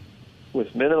rezoned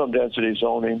with minimum density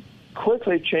zoning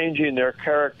quickly changing their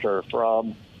character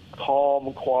from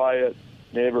calm, quiet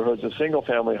neighborhoods of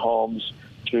single-family homes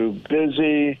to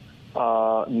busy,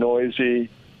 noisy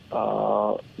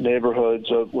neighborhoods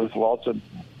with lots of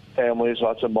families,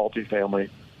 lots of multifamily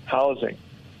housing.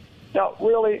 Now,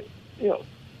 really,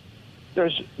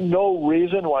 there's no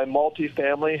reason why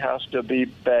multifamily has to be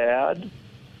bad,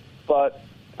 but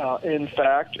in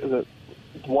fact,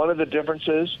 one of the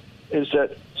differences is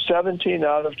that 17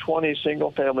 out of 20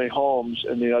 single-family homes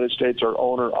in the United States are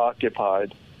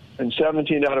owner-occupied, and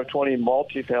 17 out of 20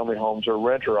 multifamily homes are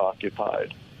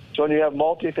renter-occupied. So when you have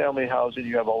multifamily housing,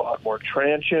 you have a lot more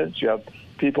transients, you have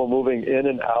people moving in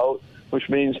and out, which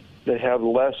means they have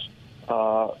less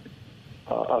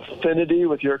affinity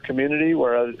with your community,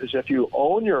 whereas if you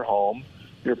own your home,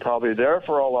 you're probably there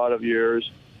for a lot of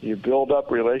years. You build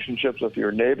up relationships with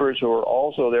your neighbors who are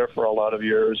also there for a lot of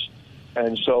years,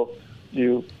 and so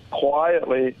you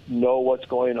quietly know what's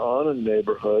going on in the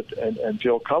neighborhood and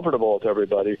feel comfortable with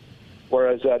everybody,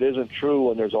 whereas that isn't true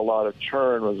when there's a lot of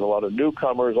churn, when there's a lot of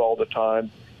newcomers all the time.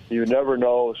 You never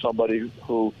know if somebody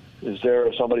who is there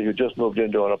is somebody who just moved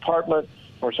into an apartment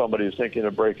or somebody who's thinking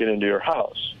of breaking into your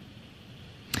house.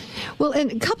 Well,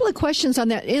 and a couple of questions on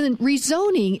that. In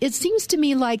rezoning, it seems to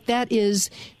me like that is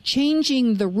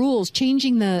changing the rules,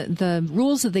 changing the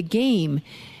rules of the game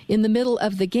in the middle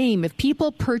of the game. If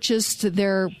people purchased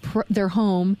their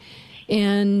home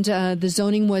and the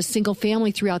zoning was single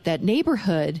family throughout that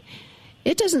neighborhood,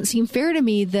 it doesn't seem fair to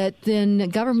me that then the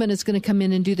government is going to come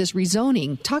in and do this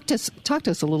rezoning. Talk to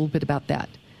us a little bit about that.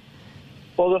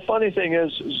 Well, the funny thing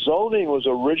is, zoning was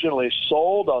originally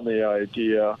sold on the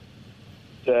idea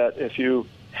that if you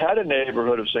had a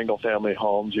neighborhood of single-family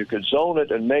homes, you could zone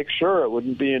it and make sure it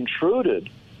wouldn't be intruded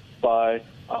by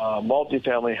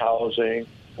multifamily housing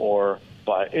or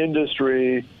by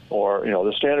industry, or,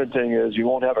 the standard thing is you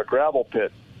won't have a gravel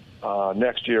pit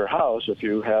next to your house if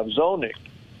you have zoning.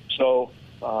 So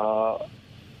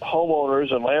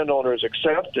homeowners and landowners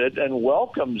accepted and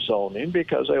welcomed zoning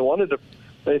because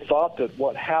they thought that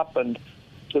what happened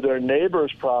to their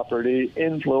neighbor's property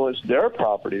influenced their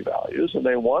property values, and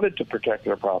they wanted to protect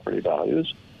their property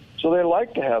values. So they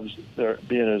like to have there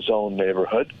be in a zoned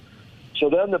neighborhood. So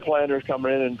then the planners come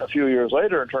in and a few years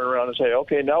later and turn around and say,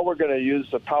 okay, now we're going to use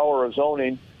the power of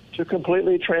zoning to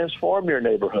completely transform your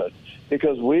neighborhood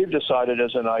because we've decided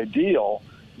as an ideal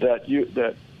that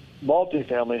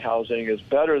multifamily housing is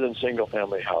better than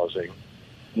single-family housing.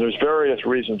 And there's various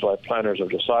reasons why planners have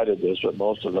decided this, but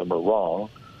most of them are wrong.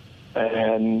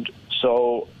 And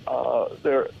so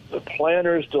the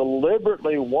planners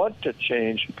deliberately want to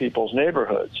change people's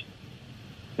neighborhoods.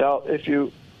 Now, if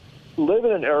you live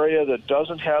in an area that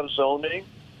doesn't have zoning,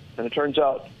 and it turns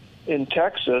out in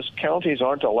Texas, counties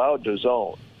aren't allowed to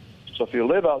zone. So if you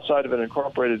live outside of an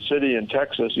incorporated city in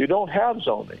Texas, you don't have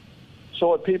zoning. So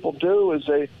what people do is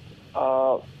they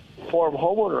form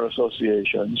homeowner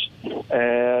associations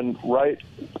and write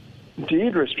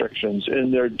deed restrictions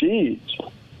in their deeds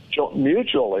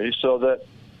mutually so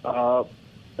that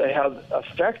they have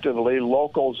effectively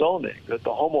local zoning that the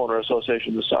homeowner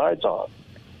association decides on.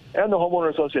 And the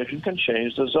homeowner association can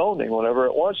change the zoning whenever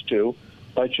it wants to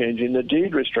by changing the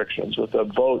deed restrictions with a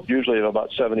vote usually of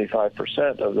about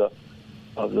 75% of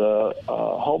the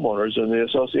homeowners in the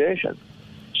association.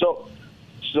 So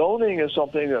zoning is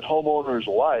something that homeowners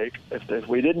like. If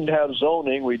we didn't have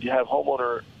zoning, we'd have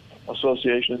homeowner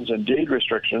associations and deed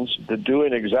restrictions that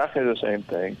doing exactly the same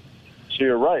thing. So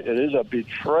you're right. It is a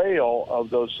betrayal of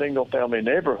those single-family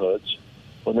neighborhoods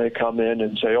when they come in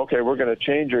and say, okay, we're going to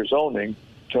change your zoning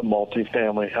to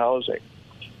multifamily housing.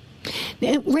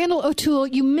 Randall O'Toole,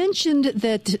 you mentioned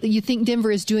that you think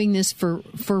Denver is doing this for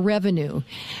revenue.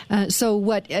 So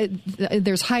what,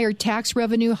 there's higher tax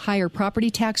revenue, higher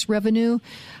property tax revenue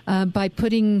by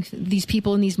putting these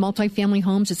people in these multifamily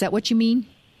homes. Is that what you mean?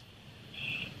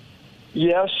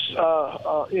 Yes.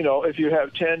 If you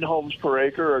have 10 homes per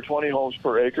acre or 20 homes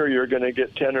per acre, you're going to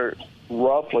get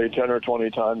roughly 10 or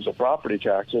 20 times the property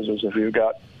taxes as if you've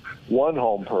got one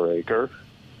home per acre.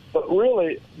 But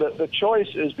really, the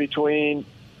choice is between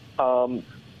Dr.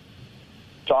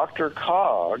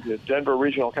 Cog, the Denver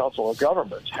Regional Council of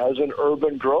Governments, has an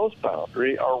urban growth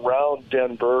boundary around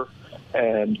Denver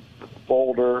and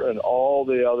Boulder and all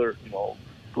the other,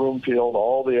 Broomfield,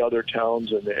 all the other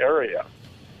towns in the area.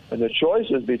 And the choice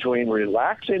is between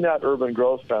relaxing that urban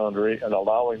growth boundary and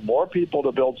allowing more people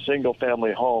to build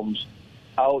single-family homes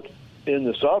out in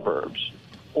the suburbs,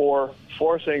 or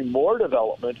forcing more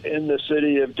development in the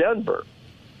city of Denver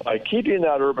by keeping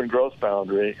that urban growth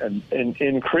boundary and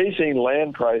increasing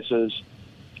land prices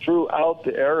throughout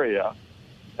the area.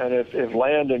 And if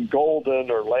land in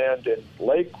Golden or land in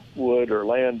Lakewood or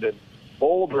land in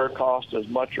Boulder costs as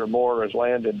much or more as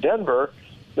land in Denver,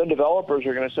 then developers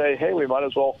are going to say, hey, we might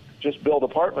as well just build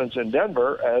apartments in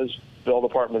Denver as build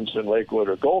apartments in Lakewood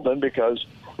or Golden because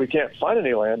we can't find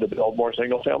any land to build more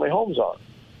single-family homes on.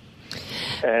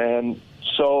 And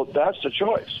so that's the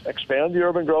choice. Expand the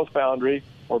urban growth boundary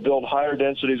or build higher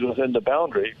densities within the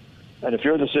boundary. And if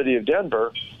you're the city of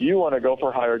Denver, you want to go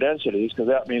for higher densities because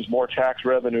that means more tax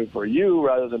revenue for you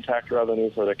rather than tax revenue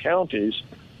for the counties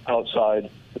outside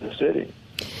the city.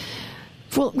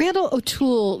 Well, Randall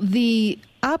O'Toole, the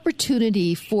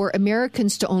opportunity for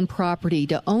Americans to own property,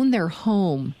 to own their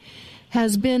home,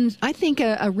 has been, I think,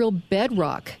 a real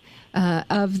bedrock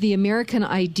of the American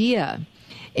idea.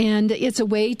 And it's a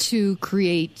way to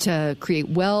create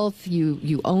wealth.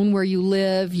 You own where you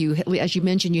live. You, as you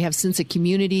mentioned, you have sense of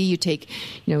community. You take,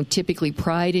 typically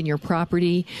pride in your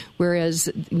property. Whereas,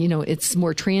 it's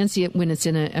more transient when it's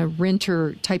in a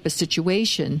renter type of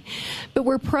situation. But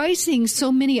we're pricing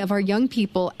so many of our young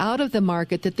people out of the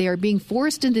market that they are being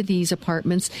forced into these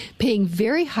apartments, paying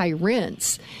very high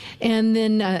rents, and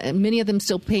then many of them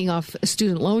still paying off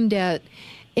student loan debt.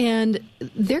 And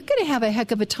they're going to have a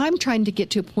heck of a time trying to get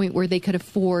to a point where they could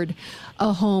afford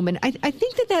a home. And I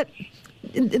think that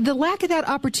the lack of that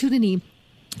opportunity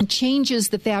changes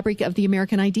the fabric of the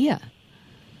American idea.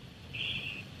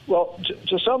 Well,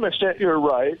 to some extent, you're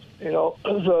right.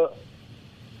 The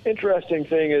interesting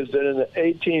thing is that in the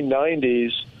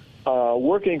 1890s,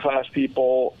 working class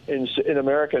people in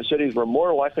American cities were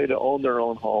more likely to own their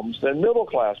own homes than middle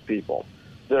class people.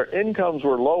 Their incomes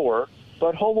were lower,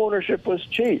 but home ownership was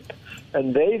cheap,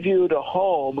 and they viewed a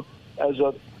home as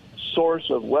a source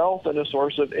of wealth and a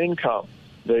source of income.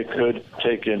 They could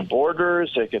take in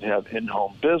boarders, they could have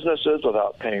in-home businesses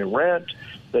without paying rent,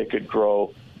 they could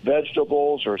grow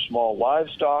vegetables or small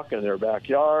livestock in their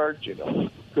backyards,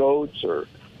 goats or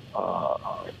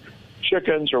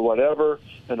chickens or whatever,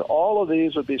 and all of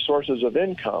these would be sources of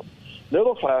income.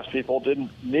 Middle-class people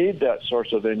didn't need that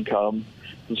source of income,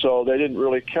 and so they didn't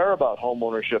really care about home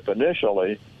ownership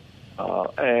initially.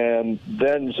 And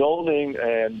then zoning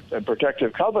and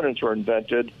protective covenants were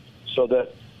invented so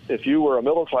that if you were a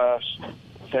middle-class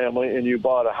family and you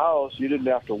bought a house, you didn't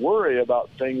have to worry about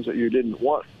things that you didn't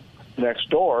want next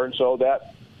door, and so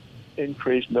that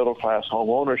increased middle-class home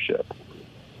ownership.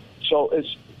 So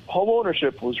home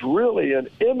ownership was really an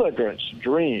immigrant's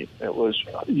dream. It was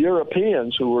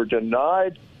Europeans who were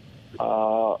denied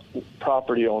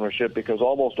property ownership because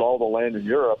almost all the land in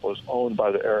Europe was owned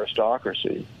by the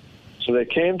aristocracy. So they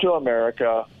came to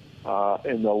America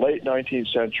in the late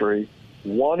 19th century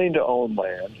wanting to own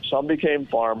land. Some became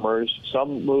farmers,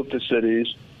 some moved to cities,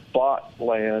 bought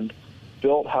land,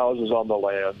 built houses on the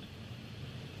land.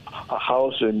 A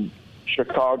house in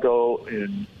Chicago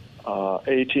in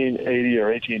 1880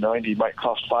 or 1890 might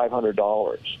cost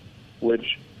 $500,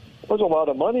 which was a lot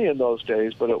of money in those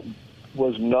days, but it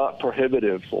was not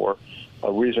prohibitive for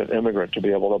a recent immigrant to be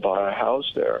able to buy a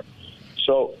house there.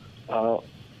 So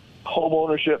home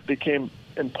ownership became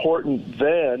important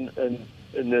then, and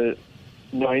in the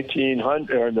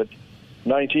 1900s,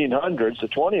 the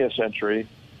 20th century,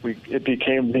 it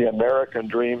became the American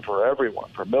dream for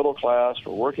everyone, for middle class,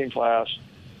 for working class,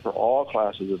 for all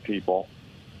classes of people.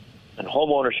 And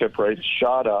home ownership rates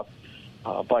shot up.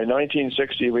 By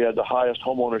 1960, we had the highest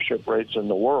home ownership rates in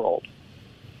the world.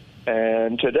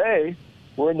 And today,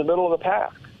 we're in the middle of the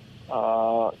pack.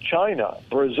 China,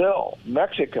 Brazil,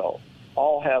 Mexico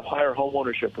all have higher home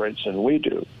ownership rates than we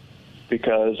do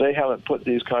because they haven't put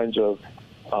these kinds of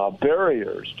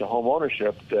barriers to home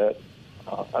ownership that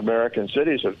American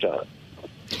cities have done.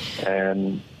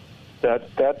 And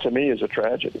that to me is a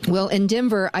tragedy. Well, and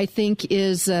Denver, I think,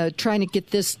 is trying to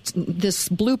get this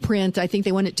blueprint. I think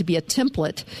they want it to be a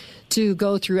template to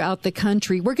go throughout the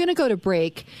country. We're going to go to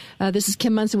break. This is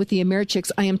Kim Munson with the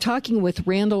Americhicks. I am talking with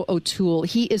Randall O'Toole.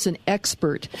 He is an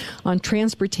expert on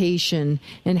transportation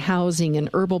and housing and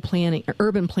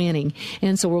urban planning.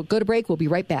 And so we'll go to break. We'll be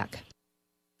right back.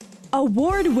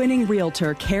 Award-winning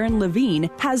realtor Karen Levine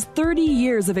has 30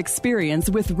 years of experience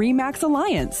with RE/MAX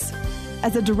Alliance.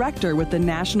 As a director with the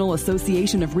National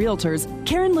Association of Realtors,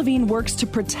 Karen Levine works to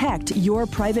protect your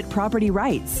private property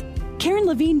rights. Karen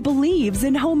Levine believes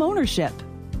in home ownership.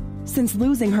 Since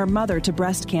losing her mother to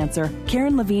breast cancer,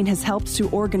 Karen Levine has helped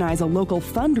to organize a local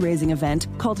fundraising event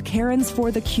called Karens for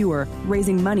the Cure,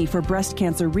 raising money for breast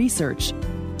cancer research.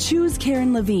 Choose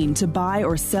Karen Levine to buy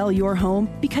or sell your home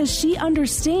because she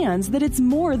understands that it's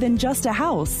more than just a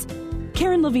house.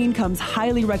 Karen Levine comes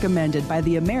highly recommended by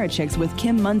the Americhicks with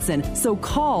Kim Munson, so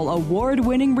call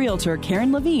award-winning realtor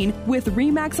Karen Levine with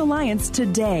RE/MAX Alliance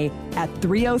today at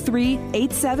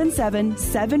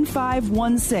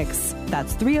 303-877-7516.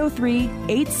 That's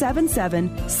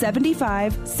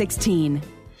 303-877-7516.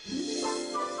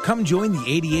 Come join the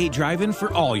 88 Drive-In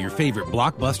for all your favorite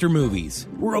blockbuster movies.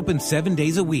 We're open 7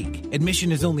 days a week.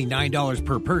 Admission is only $9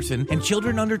 per person, and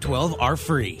children under 12 are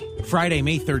free. Friday,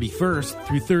 May 31st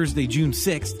through Thursday, June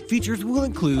 6th, features will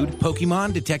include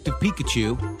Pokemon Detective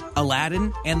Pikachu,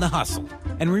 Aladdin, and The Hustle.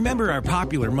 And remember our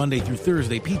popular Monday through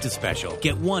Thursday pizza special.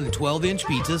 Get one 12-inch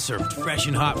pizza served fresh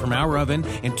and hot from our oven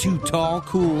and two tall,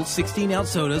 cool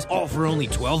 16-ounce sodas, all for only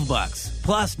 $12.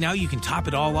 Plus, now you can top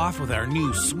it all off with our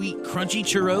new sweet, crunchy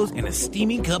churros and a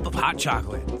steaming cup of hot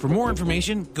chocolate. For more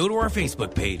information, go to our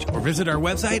Facebook page or visit our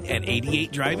website at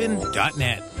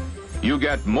 88drivein.net. You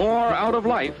get more out of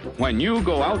life when you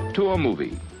go out to a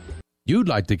movie. You'd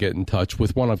like to get in touch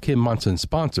with one of Kim Munson's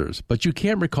sponsors, but you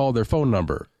can't recall their phone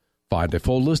number. Find a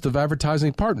full list of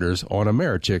advertising partners on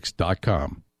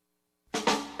Americhicks.com.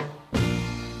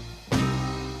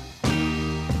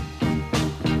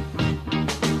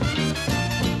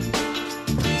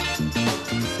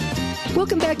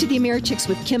 Welcome back to the Americhicks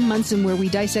with Kim Munson, where we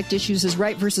dissect issues as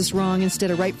right versus wrong instead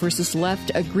of right versus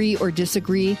left, agree or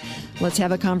disagree. Let's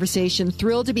have a conversation.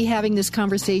 Thrilled to be having this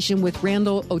conversation with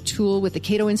Randall O'Toole with the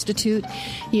Cato Institute.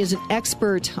 He is an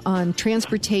expert on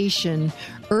transportation,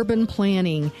 urban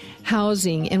planning,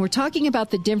 housing, and we're talking about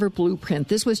the Denver Blueprint.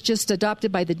 This was just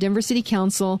adopted by the Denver City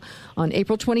Council on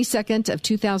April 22nd of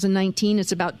 2019.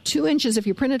 It's about 2 inches. If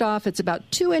you print it off, it's about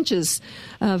 2 inches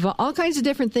of all kinds of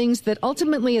different things that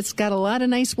ultimately it's got a lot of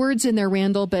nice words in there,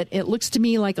 Randall, but it looks to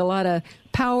me like a lot of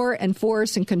power and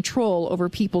force and control over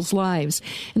people's lives.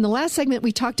 In the last segment,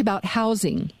 we talked about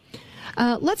housing.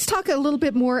 Let's talk a little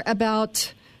bit more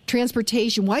about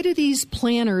transportation. Why do these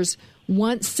planners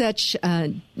want such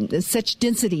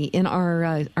density in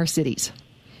our cities?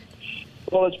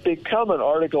 Well, it's become an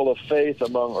article of faith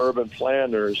among urban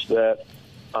planners that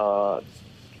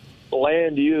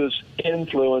land use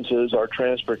influences our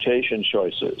transportation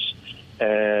choices.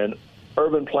 And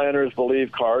urban planners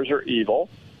believe cars are evil,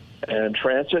 and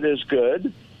transit is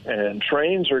good, and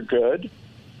trains are good.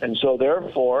 And so,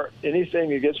 therefore, anything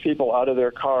that gets people out of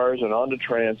their cars and onto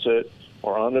transit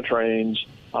or onto trains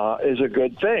is a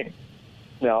good thing.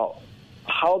 Now,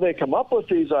 how they come up with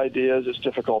these ideas is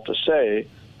difficult to say.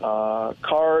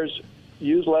 Cars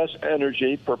use less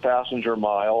energy per passenger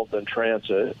mile than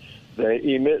transit.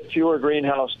 They emit fewer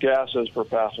greenhouse gases per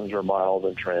passenger mile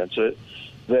than transit.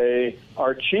 They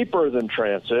are cheaper than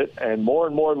transit, and more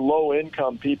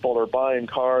low-income people are buying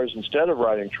cars instead of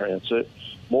riding transit.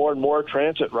 More and more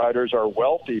transit riders are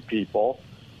wealthy people.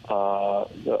 The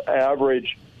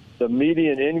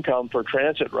median income for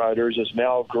transit riders is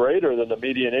now greater than the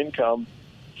median income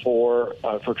for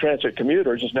transit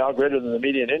commuters is now greater than the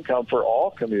median income for all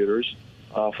commuters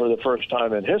for the first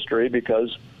time in history,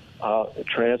 because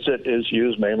transit is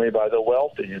used mainly by the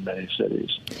wealthy in many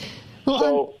cities.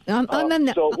 Well,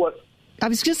 I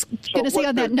was just going to say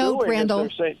on that note, Randall.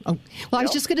 I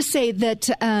was just going to say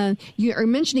that you are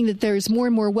mentioning that there's more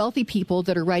and more wealthy people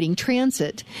that are riding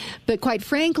transit, but quite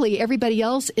frankly, everybody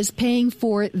else is paying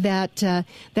for that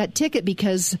ticket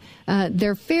because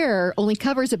their fare only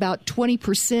covers about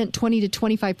 20% to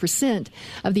 25%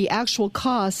 of the actual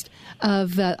cost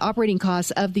of operating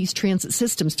costs of these transit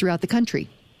systems throughout the country.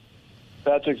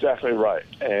 That's exactly right,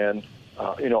 and.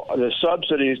 The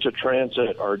subsidies to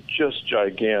transit are just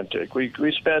gigantic. We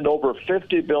spend over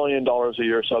 $50 billion a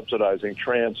year subsidizing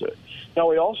transit. Now,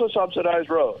 we also subsidize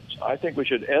roads. I think we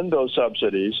should end those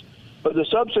subsidies, but the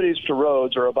subsidies to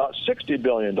roads are about $60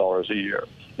 billion a year.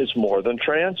 It's more than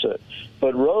transit.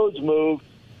 But roads move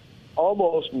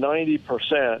almost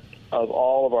 90% of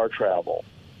all of our travel.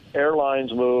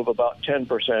 Airlines move about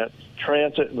 10%.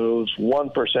 Transit moves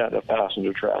 1% of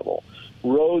passenger travel.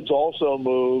 Roads also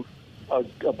move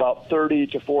about 30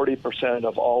 to 40%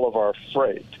 of all of our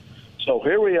freight. So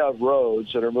here we have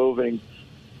roads that are moving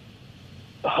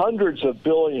hundreds of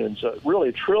billions,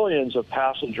 really trillions of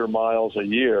passenger miles a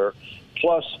year,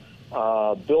 plus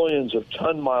billions of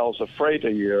ton miles of freight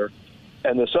a year,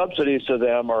 and the subsidies to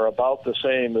them are about the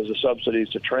same as the subsidies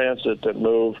to transit that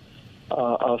move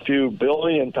a few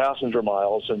billion passenger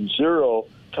miles and 0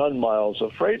 ton miles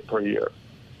of freight per year.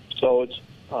 So it's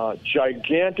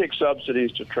gigantic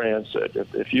subsidies to transit.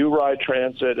 If you ride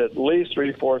transit, at least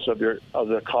 3/4 of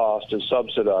the cost is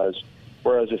subsidized.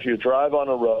 Whereas if you drive on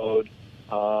a road,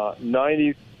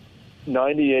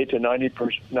 98 to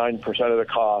 99% of the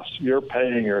cost you're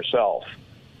paying yourself,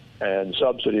 and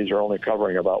subsidies are only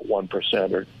covering about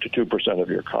 1% or to 2% of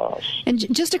your costs.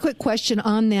 And just a quick question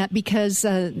on that, because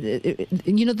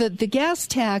the gas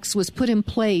tax was put in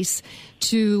place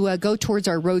to go towards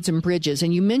our roads and bridges,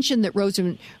 and you mentioned that roads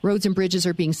and bridges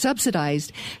are being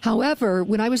subsidized. However,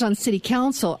 when I was on City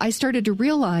Council, I started to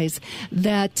realize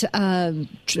that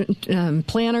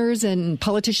planners and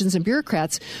politicians and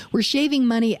bureaucrats were shaving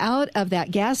money out of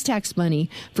that gas tax money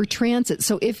for transit.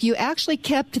 So if you actually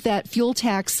kept that fuel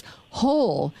tax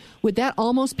whole, would that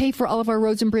almost pay for all of our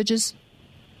roads and bridges?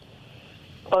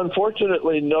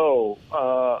 Unfortunately, no.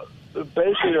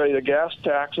 Basically, the gas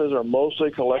taxes are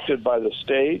mostly collected by the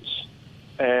states,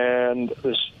 and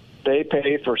they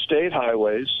pay for state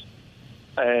highways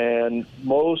and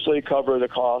mostly cover the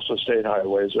cost of state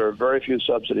highways. There are very few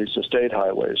subsidies to state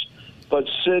highways. But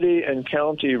city and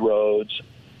county roads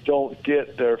don't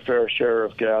get their fair share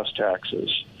of gas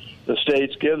taxes. The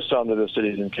states give some to the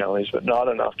cities and counties, but not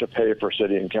enough to pay for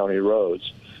city and county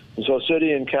roads. And so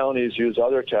city and counties use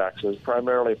other taxes,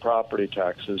 primarily property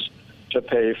taxes, to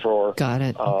pay for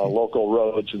local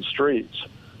roads and streets.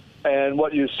 And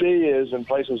what you see is in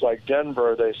places like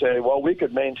Denver, they say, well, we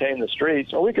could maintain the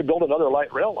streets, or we could build another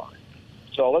light rail line.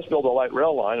 So let's build a light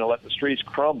rail line and let the streets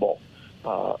crumble.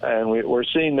 And we're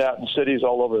seeing that in cities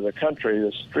all over the country.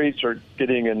 The streets are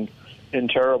getting in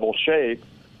terrible shape.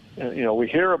 We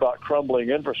hear about crumbling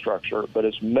infrastructure, but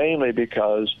it's mainly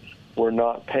because we're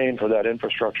not paying for that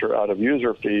infrastructure out of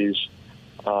user fees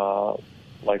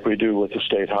like we do with the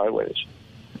state highways.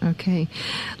 Okay.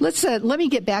 Let me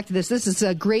get back to this. This is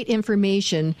great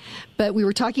information, but we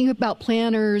were talking about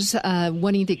planners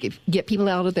wanting to get people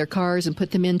out of their cars and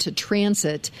put them into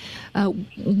transit.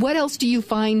 What else do you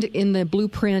find in the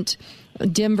blueprint,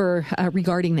 Denver,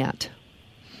 regarding that?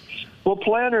 Well,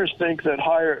 planners think that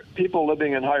people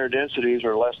living in higher densities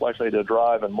are less likely to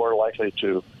drive and more likely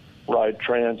to ride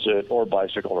transit or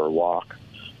bicycle or walk.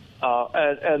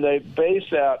 And they base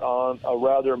that on a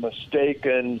rather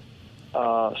mistaken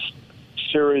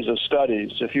series of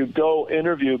studies. If you go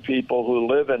interview people who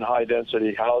live in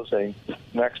high-density housing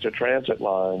next to transit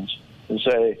lines and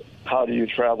say, how do you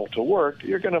travel to work,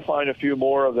 you're going to find a few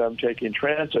more of them taking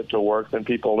transit to work than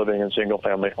people living in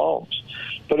single-family homes.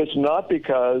 But it's not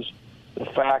because the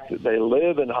fact that they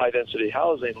live in high-density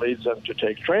housing leads them to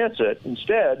take transit.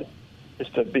 Instead, it's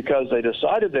because they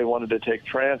decided they wanted to take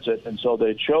transit, and so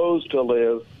they chose to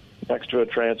live next to a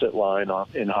transit line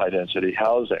in high-density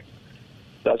housing.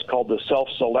 That's called the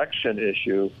self-selection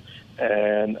issue.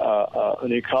 And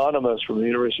an economist from the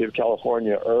University of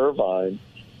California, Irvine,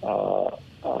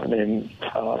 named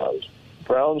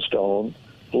Brownstone,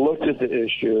 looked at the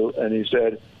issue, and he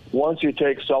said, once you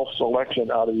take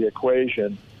self-selection out of the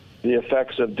equation, the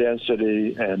effects of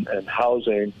density and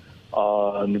housing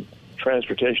on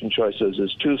transportation choices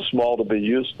is too small to be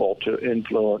useful to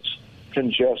influence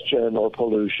congestion or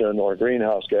pollution or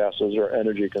greenhouse gases or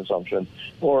energy consumption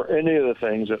or any of the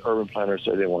things that urban planners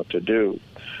say they want to do.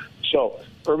 So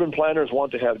urban planners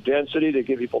want to have density to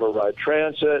get people to ride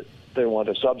transit. They want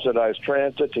to subsidize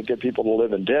transit to get people to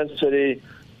live in density.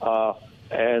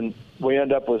 And we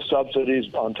end up with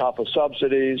subsidies on top of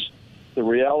subsidies. The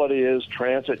reality is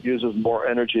transit uses more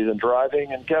energy than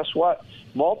driving. And guess what?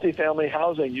 Multifamily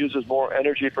housing uses more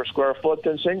energy per square foot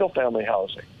than single-family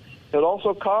housing. It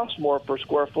also costs more per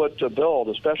square foot to build,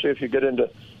 especially if you get into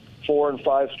 4- and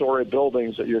 5-story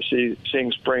buildings that you're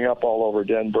seeing spring up all over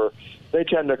Denver. They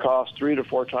tend to cost 3 to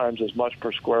 4 times as much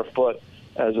per square foot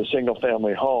as a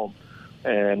single-family home.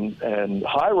 And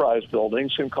high-rise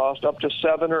buildings can cost up to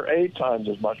 7 or 8 times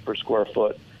as much per square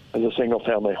foot as a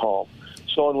single-family home.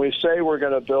 So when we say we're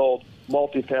going to build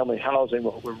multifamily housing,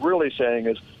 what we're really saying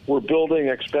is we're building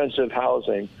expensive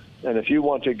housing. And if you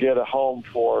want to get a home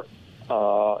for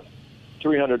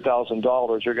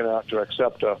 $300,000, you're going to have to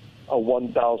accept a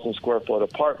 1,000 square foot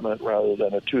apartment rather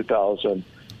than a 2,000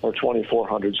 or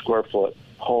 2,400 square foot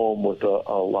home with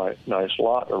a nice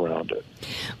lot around it.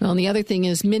 Well, and the other thing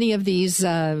is many of these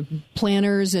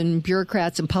planners and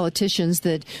bureaucrats and politicians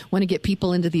that want to get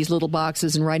people into these little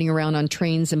boxes and riding around on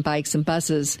trains and bikes and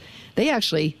buses,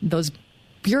 those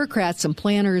bureaucrats and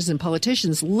planners and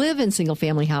politicians live in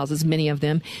single-family houses, many of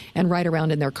them, and ride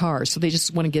around in their cars. So they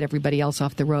just want to get everybody else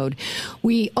off the road.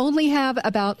 We only have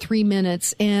about 3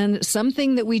 minutes, and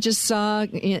something that we just saw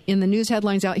in the news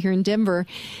headlines out here in Denver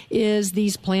is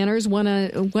these planners want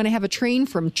to have a train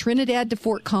from Trinidad to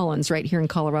Fort Collins right here in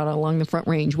Colorado along the Front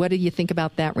Range. What do you think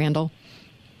about that, Randall?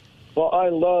 Well, I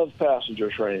love passenger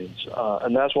trains,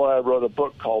 and that's why I wrote a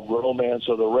book called Romance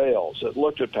of the Rails. It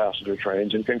looked at passenger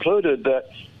trains and concluded that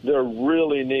they're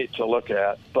really neat to look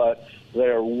at, but they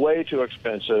are way too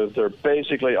expensive. They're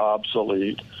basically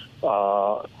obsolete.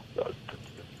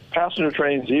 Passenger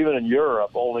trains, even in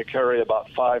Europe, only carry about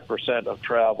 5% of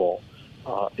travel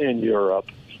in Europe.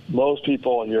 Most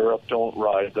people in Europe don't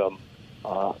ride them,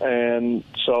 and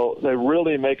so they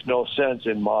really make no sense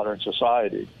in modern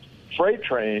society. Freight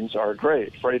trains are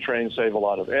great. Freight trains save a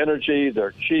lot of energy,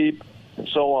 they're cheap, and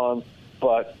so on,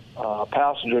 but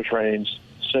passenger trains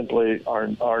simply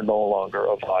are no longer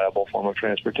a viable form of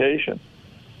transportation.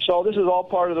 So this is all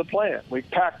part of the plan. We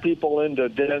pack people into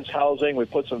dense housing, we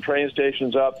put some train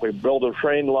stations up, we build a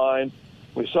train line,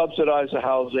 we subsidize the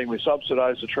housing, we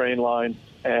subsidize the train line,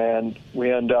 and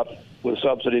we end up with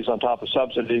subsidies on top of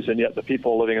subsidies, and yet the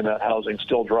people living in that housing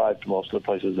still drive to most of the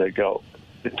places they go.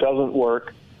 It doesn't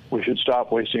work. We should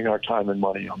stop wasting our time and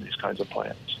money on these kinds of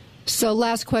plans. So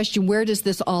last question, where does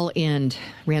this all end,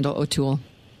 Randall O'Toole?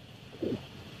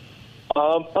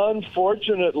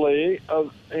 Unfortunately,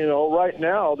 right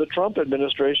now, the Trump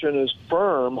administration is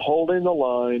firm holding the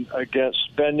line against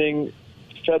spending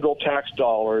federal tax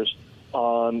dollars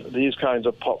on these kinds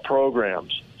of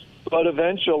programs. But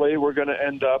eventually, we're going to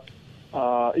end up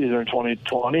either in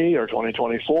 2020 or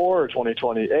 2024 or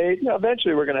 2028.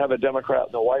 Eventually, we're going to have a Democrat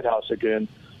in the White House again.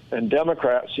 And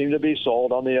Democrats seem to be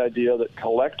sold on the idea that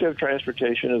collective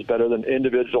transportation is better than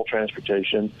individual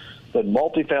transportation, that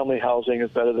multifamily housing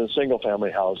is better than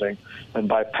single-family housing. And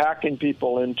by packing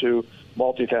people into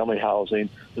multifamily housing,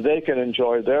 they can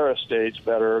enjoy their estates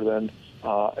better than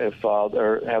if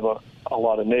they have a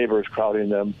lot of neighbors crowding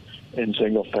them in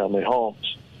single-family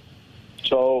homes.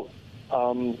 So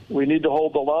we need to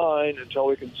hold the line until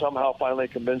we can somehow finally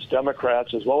convince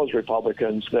Democrats as well as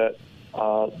Republicans that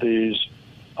these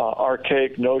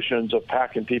archaic notions of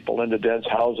packing people into dense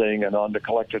housing and onto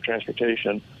collective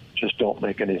transportation just don't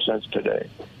make any sense today.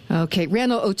 Okay,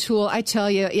 Randall O'Toole, I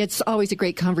tell you, it's always a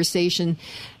great conversation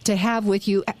to have with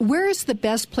you. Where is the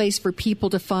best place for people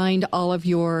to find all of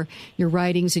your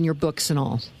writings and your books and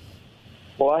all?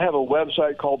 Well, I have a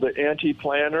website called the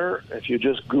Anti-Planner. If you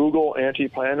just Google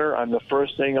Anti-Planner, I'm the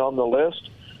first thing on the list.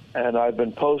 And I've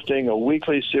been posting a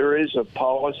weekly series of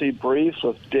policy briefs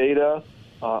with data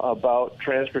about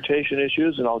transportation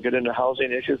issues, and I'll get into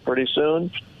housing issues pretty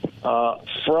soon.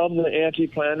 From the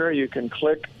Anti-Planner, you can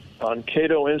click on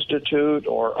Cato Institute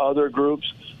or other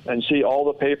groups and see all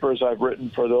the papers I've written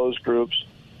for those groups.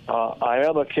 I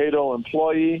am a Cato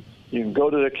employee. You can go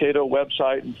to the Cato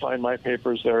website and find my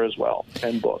papers there as well,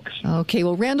 and books. Okay,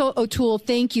 well, Randall O'Toole,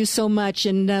 thank you so much.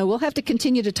 And we'll have to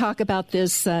continue to talk about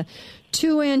this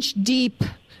 2-inch deep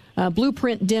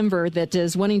blueprint Denver that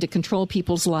is wanting to control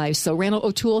people's lives. So, Randall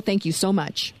O'Toole, thank you so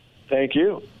much. Thank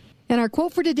you. And our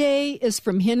quote for today is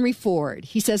from Henry Ford.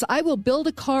 He says, "I will build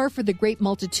a car for the great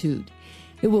multitude.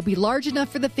 It will be large enough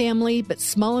for the family, but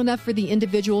small enough for the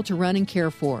individual to run and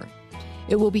care for.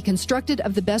 It will be constructed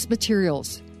of the best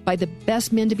materials, by the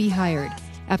best men to be hired,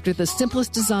 after the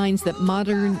simplest designs that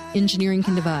modern engineering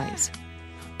can devise.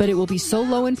 But it will be so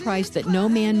low in price that no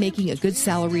man making a good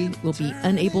salary will be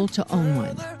unable to own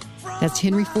one." That's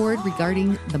Henry Ford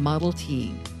regarding the Model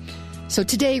T. So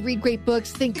today, read great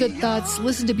books, think good thoughts,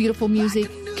 listen to beautiful music,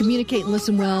 communicate and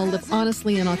listen well, live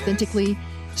honestly and authentically,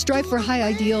 strive for high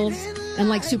ideals, and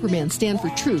like Superman, stand for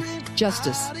truth,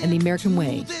 justice, and the American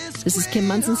way. This is Kim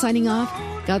Munson signing off.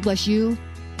 God bless you,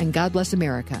 and God bless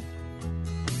America.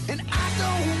 And I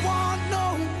don't want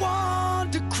no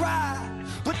one to cry,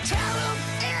 but tell them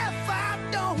if I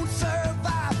don't say